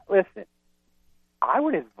listen, I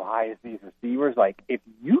would advise these receivers, like, if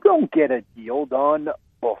you don't get a deal done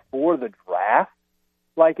before the draft,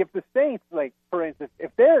 like if the Saints, like for instance, if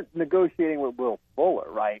they're negotiating with Will Fuller,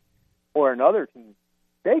 right, or another team,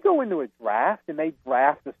 they go into a draft and they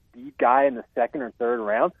draft a speed guy in the second or third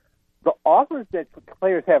round, the offers that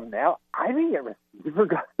players have now, I think at receiver,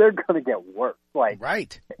 they're going to get worse. Like,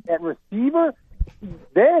 at receiver,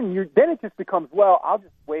 then it just becomes, well, I'll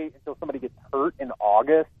just wait until somebody gets hurt in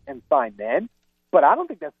August and sign then. But I don't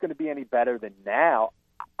think that's going to be any better than now.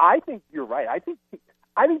 I think you're right. I think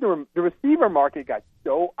the receiver market got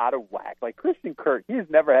so out of whack. Like Christian Kirk, he has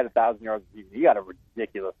never had 1,000 yards a season. He got a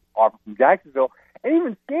ridiculous offer from Jacksonville. And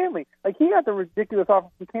even Scantling, like he got the ridiculous offer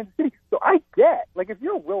from Kansas City. So I get, like if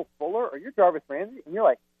you're Will Fuller or you're Jarvis Landry and you're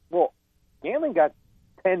like, well, Scantling got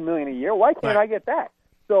 $10 million a year. Why can't I get that?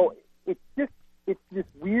 So it's this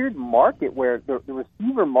weird market where the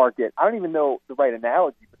receiver market, I don't even know the right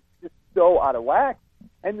analogy, but it's just so out of whack.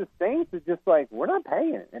 And the Saints are just like, we're not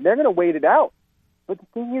paying it. And they're going to wait it out. But the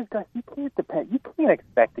thing is, guys, you can't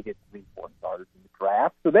expect to get 3-4 starters in the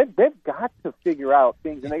draft. So they've got to figure out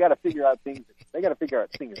things, and they got to figure out things. They got to figure out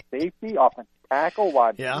things: safety, offensive tackle,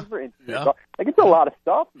 wide receiver, like it's a lot of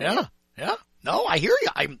stuff. Man. Yeah. No, I hear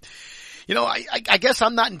you. I guess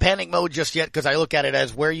I'm not in panic mode just yet because I look at it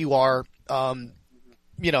as where you are.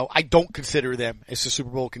 I don't consider them as a Super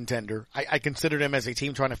Bowl contender. I consider them as a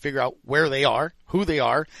team trying to figure out where they are, who they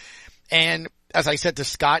are. And as I said to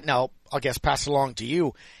Scott, now I guess pass it along to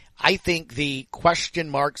you, I think the question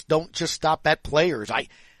marks don't just stop at players.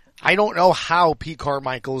 I don't know how Pete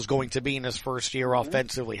Carmichael is going to be in his first year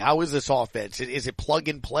offensively. How is this offense? Is it plug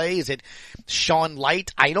and play? Is it Sean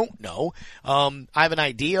Light? I don't know. I have an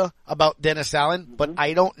idea about Dennis Allen, but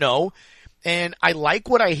I don't know. And I like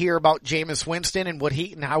what I hear about Jameis Winston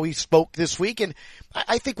and how he spoke this week. And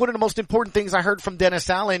I think one of the most important things I heard from Dennis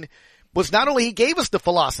Allen was not only he gave us the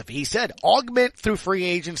philosophy, he said augment through free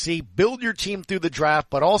agency, build your team through the draft,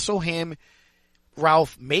 but also him,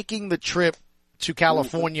 Ralph, making the trip to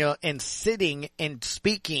California and sitting and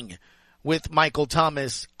speaking with Michael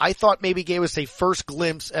Thomas, I thought maybe gave us a first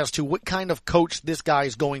glimpse as to what kind of coach this guy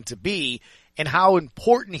is going to be and how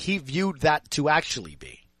important he viewed that to actually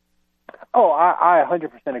be. Oh, I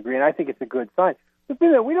 100% agree, and I think it's a good sign. The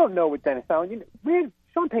thing that we don't know with Dennis Allen,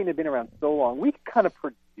 Sean Payton had been around so long, we could kind of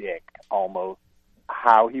predict almost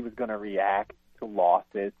how he was going to react to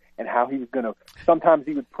losses and how he was going to, sometimes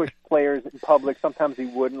he would push players in public, sometimes he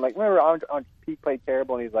wouldn't. Like, remember, Pete played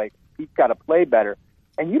terrible, and he's like, Pete's got to play better.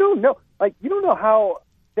 And you don't know how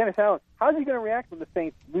Dennis Allen, how's he going to react when the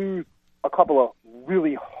Saints lose a couple of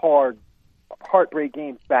really heartbreak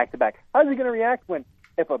games back-to-back? How's he going to react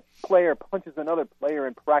if a player punches another player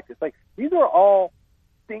in practice? Like, these are all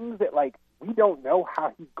things that, like, we don't know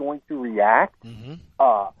how he's going to react,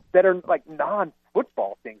 that are, like,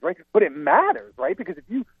 non-football things, right? But it matters, right? Because if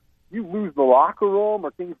you lose the locker room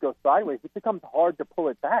or things go sideways, it becomes hard to pull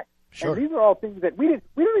it back. Sure. And these are all things that we don't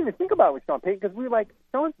even think about with Sean Payton because we're like,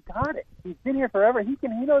 Sean's got it. He's been here forever. He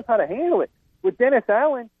knows how to handle it. With Dennis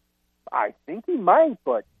Allen, I think he might,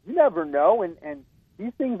 but you never know. And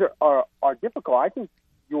these things are difficult. I think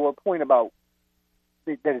your point about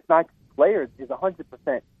that it's not players is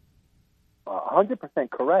 100%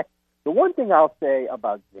 correct. The one thing I'll say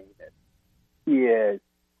about Jameis is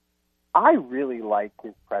I really like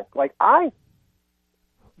his press. Like, I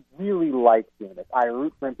really like Jameis. I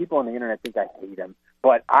root for him. People on the internet think I hate him,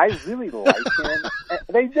 but I really like him.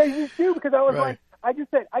 They do too, because I was right. I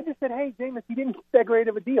just said, hey, Jameis, he didn't get that great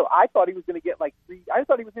of a deal. I thought he was going to get I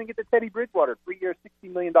thought he was going to get the Teddy Bridgewater 3-year,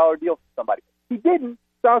 $60 million deal from somebody. He didn't.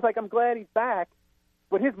 So I was like, I'm glad he's back,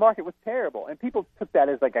 but his market was terrible, and people took that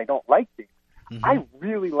as like, I don't like Jameis. Mm-hmm. I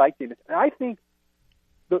really like Jameis, and I think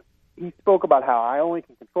he spoke about how I only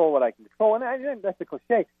can control what I can control, and that's a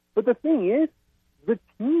cliche. But the thing is, the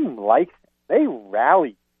team likes him. They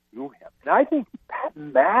rally to him. And I think that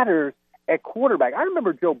matters at quarterback. I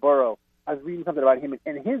remember Joe Burrow. I was reading something about him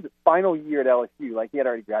in his final year at LSU. Like, he had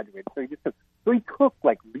already graduated. So he took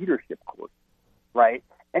like leadership courses, right?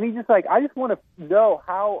 And he's just like, I just want to know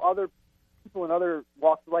how other people in other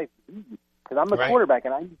walks of life lead. Because I'm a quarterback,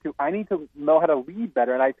 and I need to know how to lead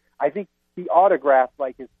better. And I think he autographed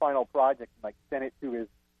like his final project and like sent it to his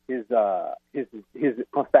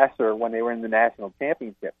professor when they were in the national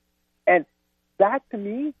championship. And that to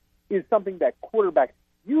me is something that quarterbacks,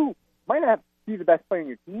 you might not be the best player in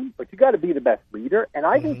your team, but you got to be the best leader. And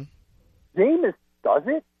I think Jameis does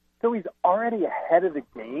it, so he's already ahead of the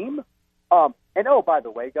game. And oh, by the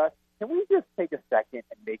way, Gus, can we just take a second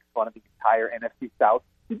and make fun of the entire NFC South?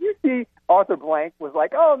 Did you see Arthur Blank was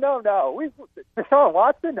like, oh, no, Deshaun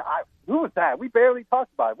Watson? Who was that? We barely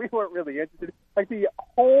talked about it. We weren't really interested. Like, the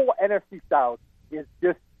whole NFC South is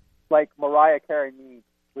just like Mariah Carey memes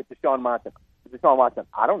with Deshaun Watson.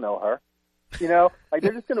 I don't know her. Like,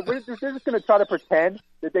 they're just gonna try to pretend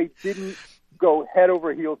that they didn't go head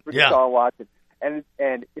over heels for Deshaun Watson, and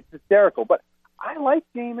it's hysterical. But I like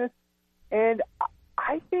Jameis, and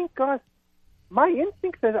I think my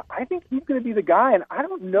instinct says I think he's going to be the guy, and I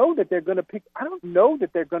don't know that they're going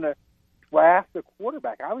to draft a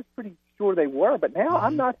quarterback. I was pretty sure they were, but now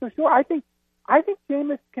I'm not so sure. I think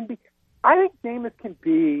Jameis can be. I think Jameis can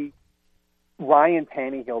be Ryan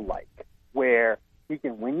Tannehill-like, where he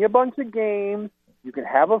can win you a bunch of games, you can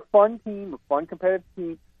have a fun team, a fun competitive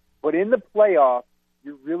team, but in the playoffs,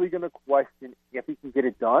 you're really going to question if he can get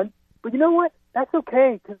it done. But you know what? That's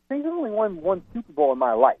okay, because they've only won one Super Bowl in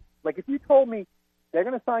my life. Like, if you told me they're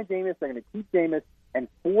going to sign Jameis, they're going to keep Jameis, and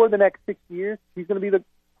for the next 6 years, he's going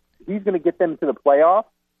to get them to the playoffs,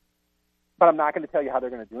 but I'm not going to tell you how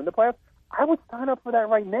they're going to do in the playoffs, I would sign up for that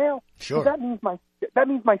right now. Sure. That means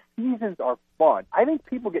my seasons are fun. I think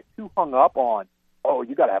people get too hung up on, oh,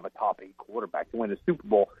 you got to have a top 8 quarterback to win a Super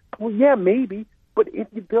Bowl. Well, yeah, maybe, but if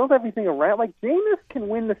you build everything around, like, Jameis can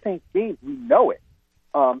win the Saints games, we know it.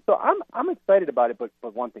 So I'm excited about it, but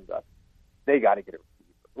one thing, Gus, they got to get a receiver.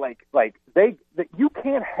 You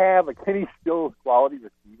can't have a Kenny Stills quality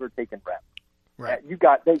receiver taking reps. Right.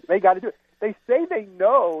 They got to do it. They say they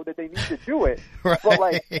know that they need to do it, right. but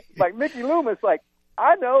like Mickey Loomis, like,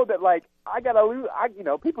 I know that, like, I got to lose,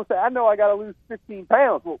 people say, I know I got to lose 15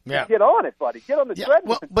 pounds. Well, get on it, buddy. Get on the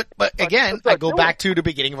treadmill. Well, but again, I go back to the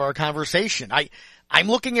beginning of our conversation. I'm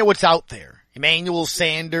looking at what's out there. Emmanuel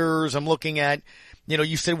Sanders, I'm looking at,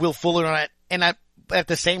 you said Will Fuller on it, and at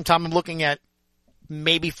the same time, I'm looking at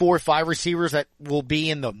maybe 4 or 5 receivers that will be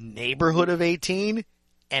in the neighborhood of 18,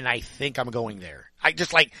 and I think I'm going there. I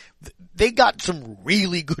just they got some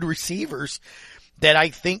really good receivers that I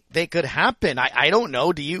think they could happen. I don't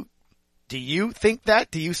know. Do you think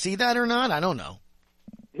that? Do you see that or not? I don't know.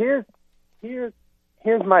 Here's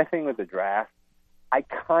my thing with the draft. I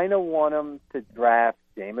kind of want them to draft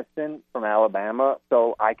Jameson from Alabama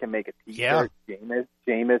so I can make a T-shirt,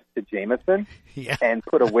 Jameis to Jameson, and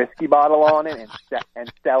put a whiskey bottle on it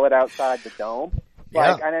and sell it outside the dome.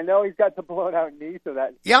 And I know he's got the blown out knee, so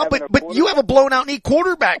that but you have a blown out knee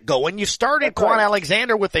quarterback going. You started Quan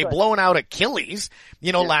Alexander with a blown out Achilles,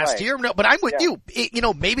 last year. No, but I'm with you.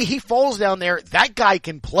 Maybe he falls down there. That guy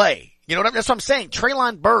can play. That's what I'm saying.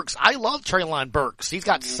 Treylon Burks. I love Treylon Burks. He's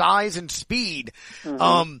got size and speed.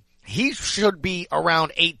 He should be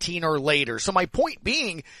around 18 or later. So my point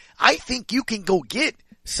being, I think you can go get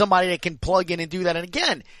somebody that can plug in and do that. And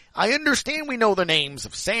again, I understand we know the names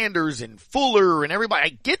of Sanders and Fuller and everybody. I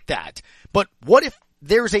get that. But what if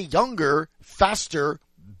there's a younger, faster,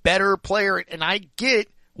 better player? And I get,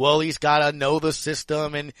 he's got to know the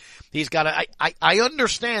system and he's got to, I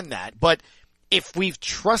understand that. But if we've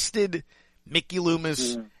trusted Mickey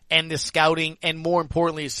Loomis and the scouting, and more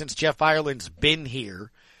importantly, since Jeff Ireland's been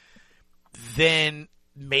here, then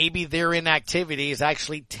maybe their inactivity is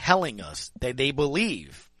actually telling us that they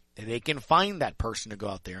believe that they can find that person to go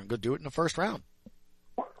out there and go do it in the first round.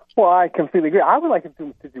 Well, I completely agree. I would like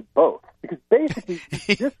him to do both, because basically,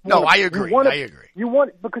 I agree.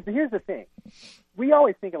 Because here's the thing: we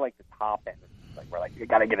always think of like the top end. Like we're like, you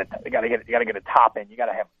got to get a top end. You got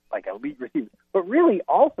to have like elite receivers. But really,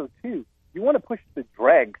 also too, you want to push the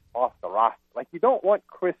dregs off the roster. Like you don't want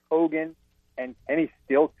Chris Hogan and Kenny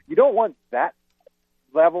Stills. You don't want that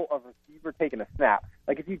level of receiver taking a snap.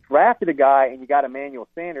 Like if you drafted a guy and you got Emmanuel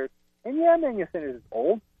Sanders, and Emmanuel Sanders is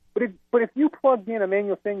old, but if you plugged in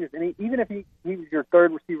Emmanuel Sanders, and even if he was your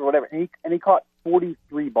third receiver or whatever, and he caught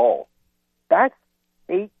 43 balls, that's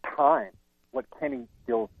 8 times what Kenny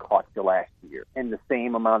Stills caught you last year in the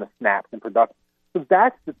same amount of snaps and production. So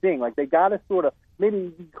that's the thing. Like they got to sort of,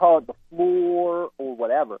 maybe you call it the floor or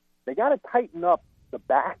whatever. They got to tighten up the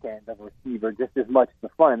back end of a receiver just as much as the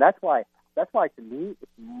front. And that's why to me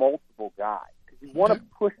it's multiple guys, because you want to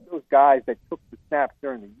push those guys that took the snaps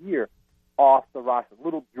during the year off the roster.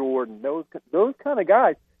 Little Jordan, those kind of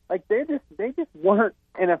guys. Like they just weren't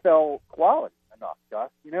NFL quality enough, Gus.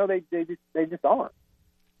 They just aren't.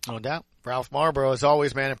 No doubt. Ralph Marlboro, as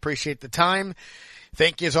always, man, appreciate the time.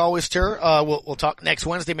 Thank you as always, sir. We'll talk next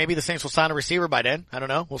Wednesday. Maybe the Saints will sign a receiver by then. I don't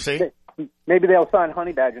know. We'll see. Maybe they'll sign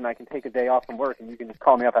Honey Badger and I can take a day off from work and you can just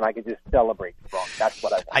call me up and I can just celebrate. That's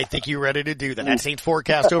what I want. I think you're ready to do that. That's Saints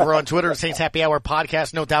Forecast over on Twitter, Saints Happy Hour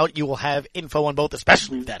podcast. No doubt you will have info on both,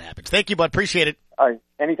 especially if that happens. Thank you, bud. Appreciate it. All right.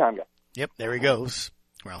 Anytime, guys. Yep. There he goes.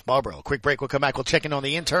 Ralph Marlboro. Quick break. We'll come back. We'll check in on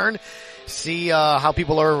the intern, see how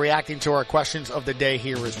people are reacting to our questions of the day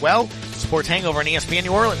here as well. Sports Hangover on ESPN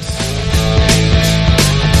New Orleans.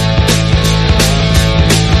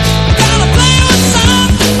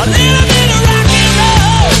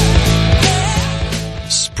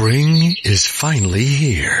 Spring is finally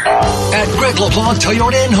here. At Greg LeBlanc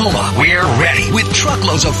Toyota in Houma, we're ready with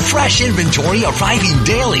truckloads of fresh inventory arriving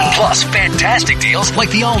daily. Plus fantastic deals like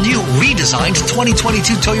the all-new redesigned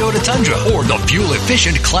 2022 Toyota Tundra or the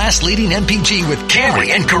fuel-efficient class-leading MPG with Camry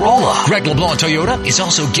and Corolla. Greg LeBlanc Toyota is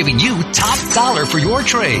also giving you top dollar for your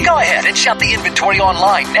trade. Go ahead and shop the inventory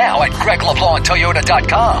online now at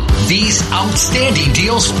GregLeBlancToyota.com. These outstanding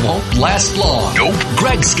deals won't last long. Nope.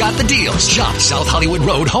 Greg's got the deals. Shop South Hollywood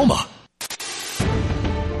Road, Houma.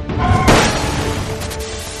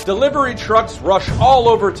 Delivery trucks rush all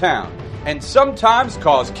over town and sometimes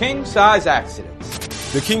cause king-size accidents.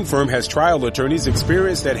 The King Firm has trial attorneys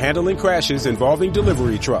experienced at handling crashes involving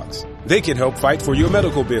delivery trucks. They can help fight for your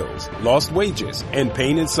medical bills, lost wages, and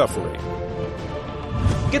pain and suffering.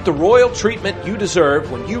 Get the royal treatment you deserve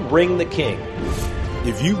when you ring the King.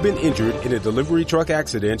 If you've been injured in a delivery truck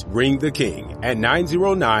accident, ring the King at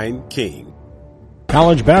 909-KING.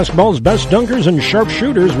 College basketball's best dunkers and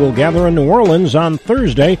sharpshooters will gather in New Orleans on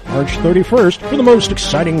Thursday, March 31st, for the most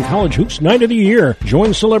exciting college hoops night of the year.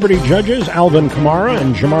 Join celebrity judges Alvin Kamara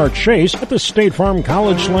and Jamar Chase at the State Farm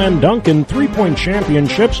College Slam Dunk and Three-Point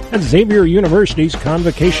Championships at Xavier University's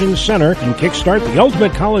Convocation Center and kickstart the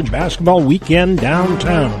ultimate college basketball weekend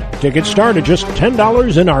downtown. Tickets start at just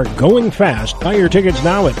 $10 and are going fast. Buy your tickets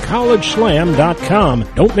now at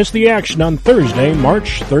collegeslam.com. Don't miss the action on Thursday,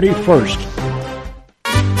 March 31st.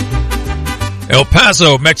 El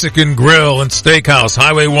Paso Mexican Grill and Steakhouse,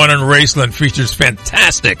 Highway 1 in Raceland, features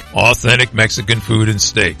fantastic, authentic Mexican food and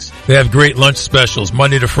steaks. They have great lunch specials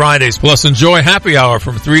Monday to Fridays, plus enjoy happy hour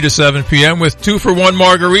from 3 to 7 p.m. with 2-for-1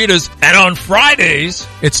 margaritas. And on Fridays,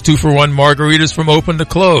 it's 2-for-1 margaritas from open to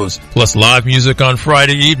close, plus live music on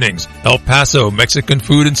Friday evenings. El Paso Mexican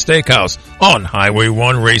Food and Steakhouse on Highway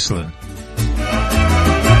 1 Raceland.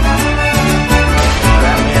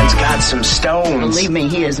 Got some stones. Believe me,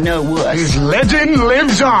 he is no wuss. His legend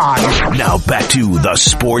lives on. Now back to the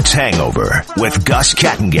Sports Hangover with Gus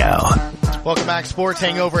Kattengell. Welcome back, Sports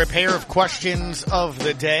Hangover. A pair of questions of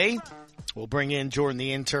the day. We'll bring in Jordan,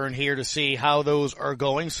 the intern, here to see how those are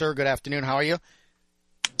going. Sir, good afternoon. How are you?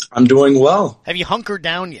 I'm doing well. Have you hunkered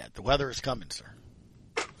down yet? The weather is coming, sir.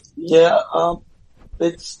 Yeah,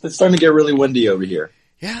 it's starting to get really windy over here.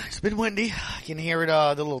 Yeah, it's been windy. I can hear it,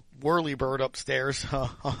 the little whirly bird upstairs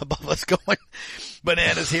above us going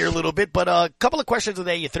bananas here a little bit. But a couple of questions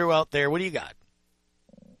today you threw out there. What do you got?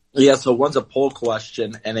 Yeah, so one's a poll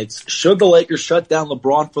question, and it's, should the Lakers shut down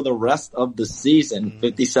LeBron for the rest of the season?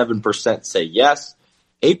 57% say yes,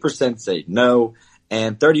 8% say no,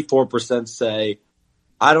 and 34% say,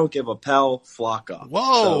 I don't give a pell, flock up.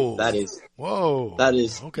 Whoa. So that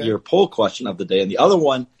is okay. Your poll question of the day. And the other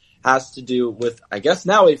one has to do with, I guess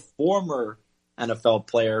now a former NFL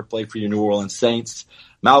player, played for your New Orleans Saints,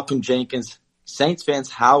 Malcolm Jenkins. Saints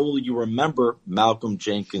fans, how will you remember Malcolm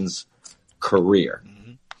Jenkins' career?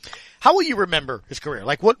 Mm-hmm. How will you remember his career?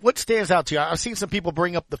 Like what stands out to you? I've seen some people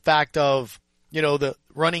bring up the fact of, the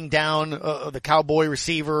running down the Cowboy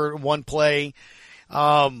receiver in one play.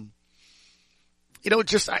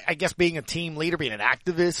 Just, I guess being a team leader, being an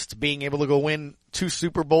activist, being able to go win 2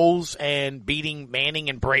 Super Bowls and beating Manning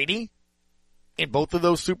and Brady in both of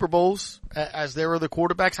those Super Bowls as they were the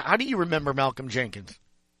quarterbacks. How do you remember Malcolm Jenkins?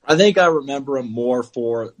 I think I remember him more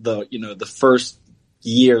for the first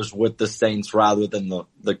years with the Saints rather than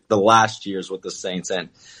the last years with the Saints. And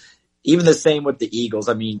even the same with the Eagles.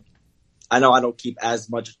 I mean, I know I don't keep as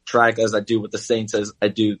much track as I do with the Saints as I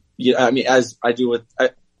do, as I do with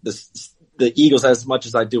the Eagles as much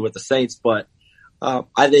as I do with the Saints, but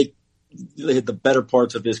I think the better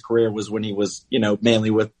parts of his career was when he was, mainly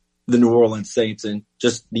with the New Orleans Saints and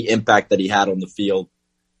just the impact that he had on the field,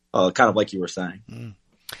 kind of like you were saying. Mm.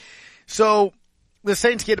 So the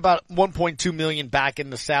Saints get about $1.2 million back in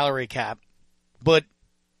the salary cap, but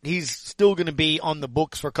he's still going to be on the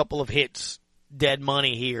books for a couple of hits, dead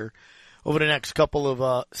money here over the next couple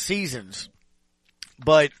of seasons.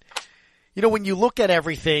 But, when you look at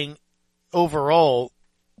everything, overall,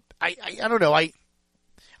 I don't know.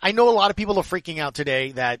 I know a lot of people are freaking out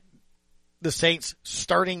today that the Saints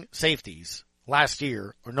starting safeties last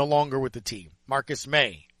year are no longer with the team. Marcus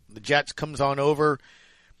May, the Jets comes on over,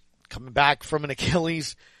 coming back from an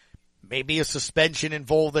Achilles, maybe a suspension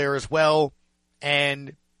involved there as well,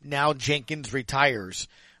 and now Jenkins retires.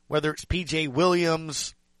 Whether it's P.J.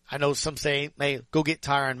 Williams, I know some say, hey, go get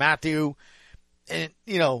Tyrann Mathieu, and,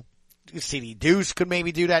 C.D. Deuce could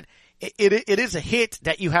maybe do that. It is a hit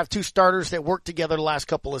that you have 2 starters that worked together the last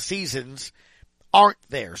couple of seasons aren't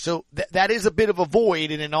there. So that is a bit of a void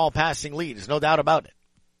in an all-passing lead. There's no doubt about it.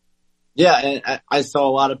 Yeah, and I saw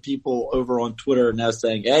a lot of people over on Twitter now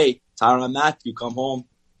saying, hey, Tyrann Mathieu, come home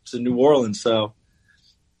to New Orleans. So,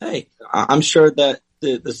 hey, I'm sure that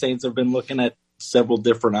the Saints have been looking at several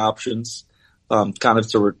different options kind of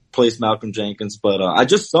to replace Malcolm Jenkins. But I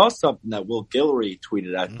just saw something that Will Guillory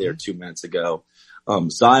tweeted out there 2 minutes ago.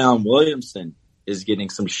 Zion Williamson is getting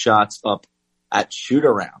some shots up at shoot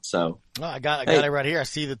around. So I got it right here. I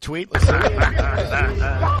see the tweet. Let's see.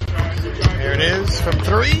 There it is from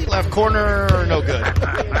 3, left corner, no good.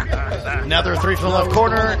 Another 3 from the left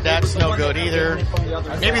corner, that's no good either.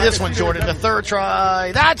 Maybe this one, Jordan. The 3rd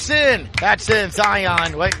try, that's in.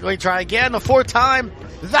 Zion. Wait, try again. The 4th time,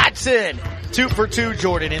 that's in. 2 for 2,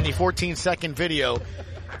 Jordan, in the 14-second video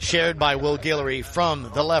shared by Will Guillory from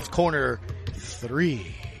the left corner.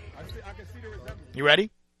 3. You ready?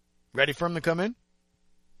 Ready for him to come in?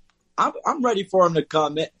 I'm ready for him to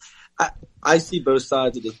come in. I see both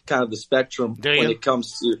sides of the spectrum when it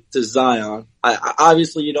comes to Zion.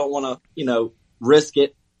 Obviously, you don't want to, risk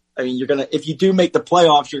it I mean, if you do make the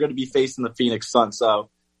playoffs, you're going to be facing the Phoenix Suns. So,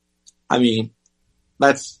 I mean,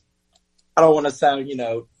 I don't want to sound,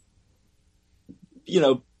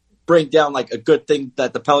 bring down like a good thing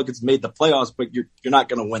that the Pelicans made the playoffs, but you're not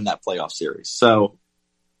going to win that playoff series. So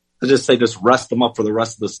I just say, just rest them up for the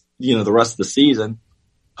rest of the season,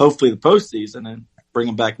 hopefully the postseason, and bring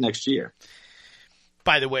them back next year.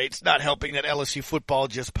 By the way, it's not helping that LSU football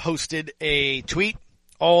just posted a tweet.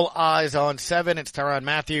 All eyes on 7. It's Tyrann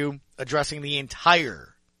Mathieu addressing the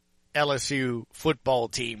entire LSU football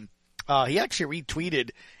team. He actually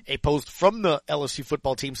retweeted a post from the LSU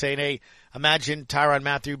football team saying, hey, imagine Tyrann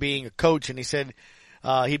Mathieu being a coach. And he said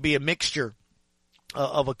he'd be a mixture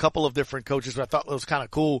of a couple of different coaches. But I thought it was kind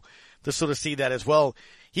of cool to sort of see that as well.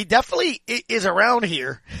 He definitely is around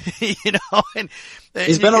here, and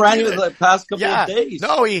he's been around here the past couple of days.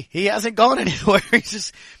 No, he hasn't gone anywhere. I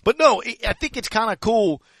think it's kind of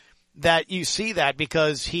cool that you see that,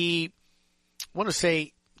 because I'm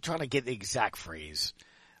trying to get the exact phrase,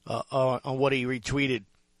 on what he retweeted.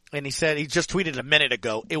 And he said, he just tweeted a minute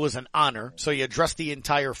ago, it was an honor. So he addressed the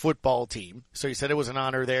entire football team. So he said it was an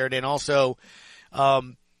honor there. And then also,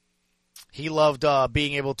 he loved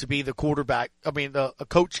being able to be the quarterback. A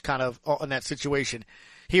coach kind of in that situation.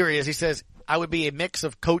 Here he is. He says, I would be a mix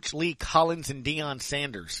of Coach Lee Collins and Deion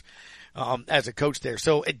Sanders as a coach there.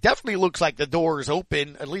 So it definitely looks like the door is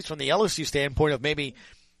open, at least from the LSU standpoint of maybe,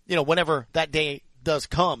 whenever that day does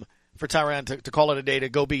come for Tyrann to call it a day to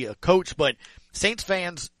go be a coach. But Saints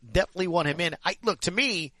fans definitely want him in. To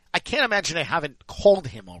me, I can't imagine they haven't called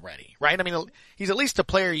him already, right? I mean, he's at least a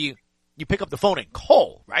player you pick up the phone and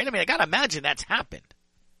call, right? I mean, I gotta imagine that's happened.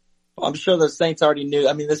 Well, I'm sure the Saints already knew.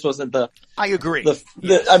 I mean, this wasn't I agree.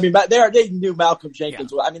 Yes. I mean, they knew Malcolm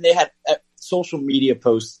Jenkins. Yeah. I mean, they had social media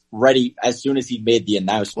posts ready as soon as he made the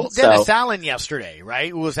announcement. Well, Dennis Allen yesterday,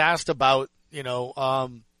 right, was asked about,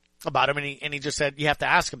 about him, and he just said you have to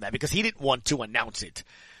ask him that because he didn't want to announce it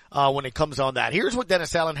when it comes on that. Here's what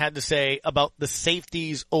Dennis Allen had to say about the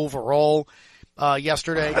safeties overall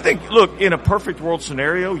yesterday. I think, look, in a perfect world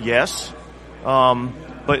scenario, yes,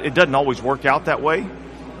 but it doesn't always work out that way.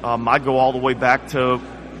 I go all the way back to,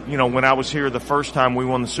 when I was here the first time we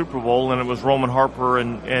won the Super Bowl, and it was Roman Harper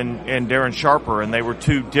and Darren Sharper, and they were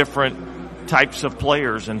two different types of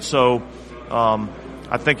players. And so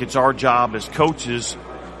I think it's our job as coaches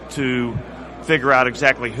to figure out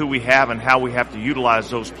exactly who we have and how we have to utilize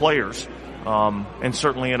those players. And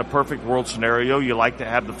certainly in a perfect world scenario, you like to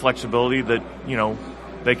have the flexibility that,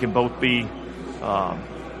 they can both be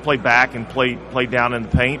play back and play down in the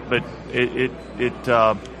paint, but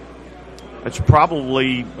it's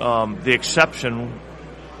probably the exception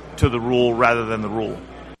to the rule rather than the rule.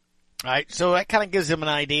 All right, so that kind of gives him an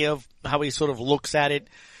idea of how he sort of looks at it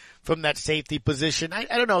from that safety position. I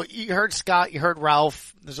don't know. You heard Scott, you heard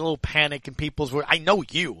Ralph. There's a little panic in people's world. I know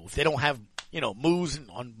if they don't have, moves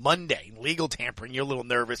on Monday, legal tampering, you're a little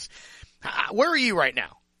nervous. Where are you right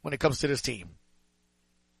now when it comes to this team?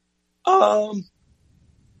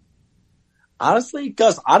 Honestly,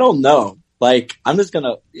 Gus, I don't know. Like, I'm just going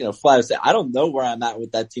to, flat out say, I don't know where I'm at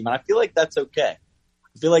with that team. And I feel like that's okay.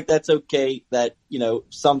 I feel like that's okay that,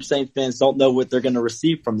 some Saints fans don't know what they're going to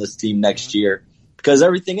receive from this team next year, because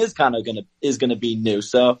everything is kind of going to be new.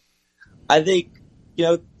 So I think,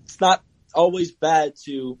 it's not always bad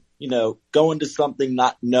to, go into something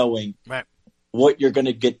not knowing what you're going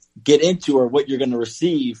to get into or what you're going to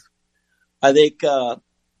receive. I think,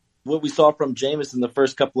 what we saw from Jameis in the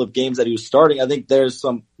first couple of games that he was starting, I think there's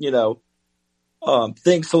some,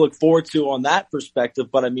 things to look forward to on that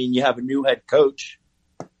perspective. But I mean, you have a new head coach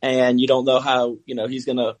and you don't know how, he's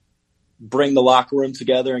going to bring the locker room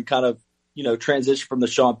together and kind of, transition from the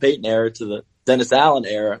Sean Payton era to the Dennis Allen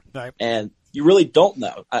era. Right. And you really don't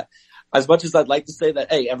know. As much as I'd like to say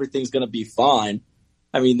that, hey, everything's going to be fine.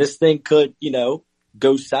 I mean, this thing could,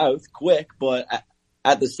 go south quick, but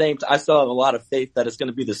at the same time, I still have a lot of faith that it's going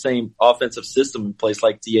to be the same offensive system in place,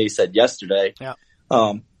 like DA said yesterday. Yeah.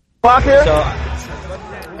 Clock here.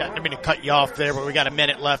 I didn't mean to cut you off there, but we got a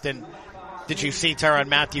minute left. And did you see Tyrann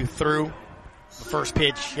Mathieu threw the first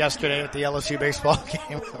pitch yesterday at the LSU baseball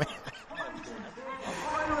game?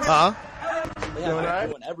 Huh? Yeah,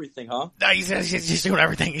 doing everything, huh? No, he's doing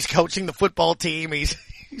everything. He's coaching the football team. He's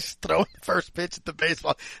throwing the first pitch at the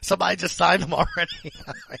baseball. Somebody just signed him already.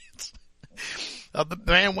 The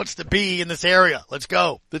man wants to be in this area. Let's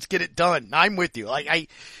go. Let's get it done. I'm with you. I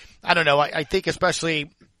don't know. I think especially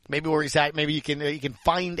maybe where he's at, maybe you can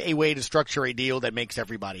find a way to structure a deal that makes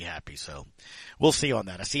everybody happy. So we'll see on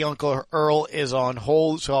that. I see Uncle Earl is on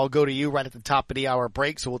hold, so I'll go to you right at the top of the hour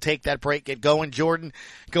break. So we'll take that break, get going. Jordan,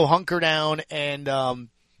 go hunker down and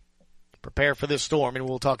prepare for this storm, and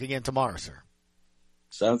we'll talk again tomorrow, sir.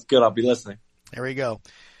 Sounds good. I'll be listening. There we go.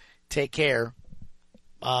 Take care.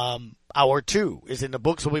 Hour 2 is in the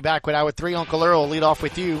books. We'll be back with Hour 3. Uncle Earl will lead off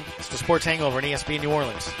with you. It's the Sports Hangover on ESPN New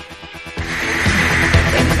Orleans.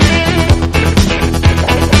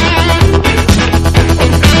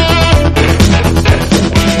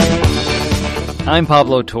 I'm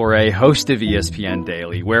Pablo Torre, host of ESPN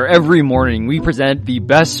Daily, where every morning we present the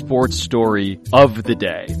best sports story of the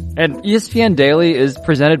day. And ESPN Daily is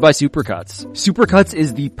presented by Supercuts. Supercuts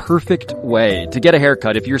is the perfect way to get a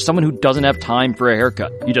haircut if you're someone who doesn't have time for a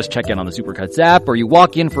haircut. You just check in on the Supercuts app or you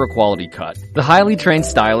walk in for a quality cut. The highly trained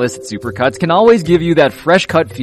stylists at Supercuts can always give you that fresh cut feel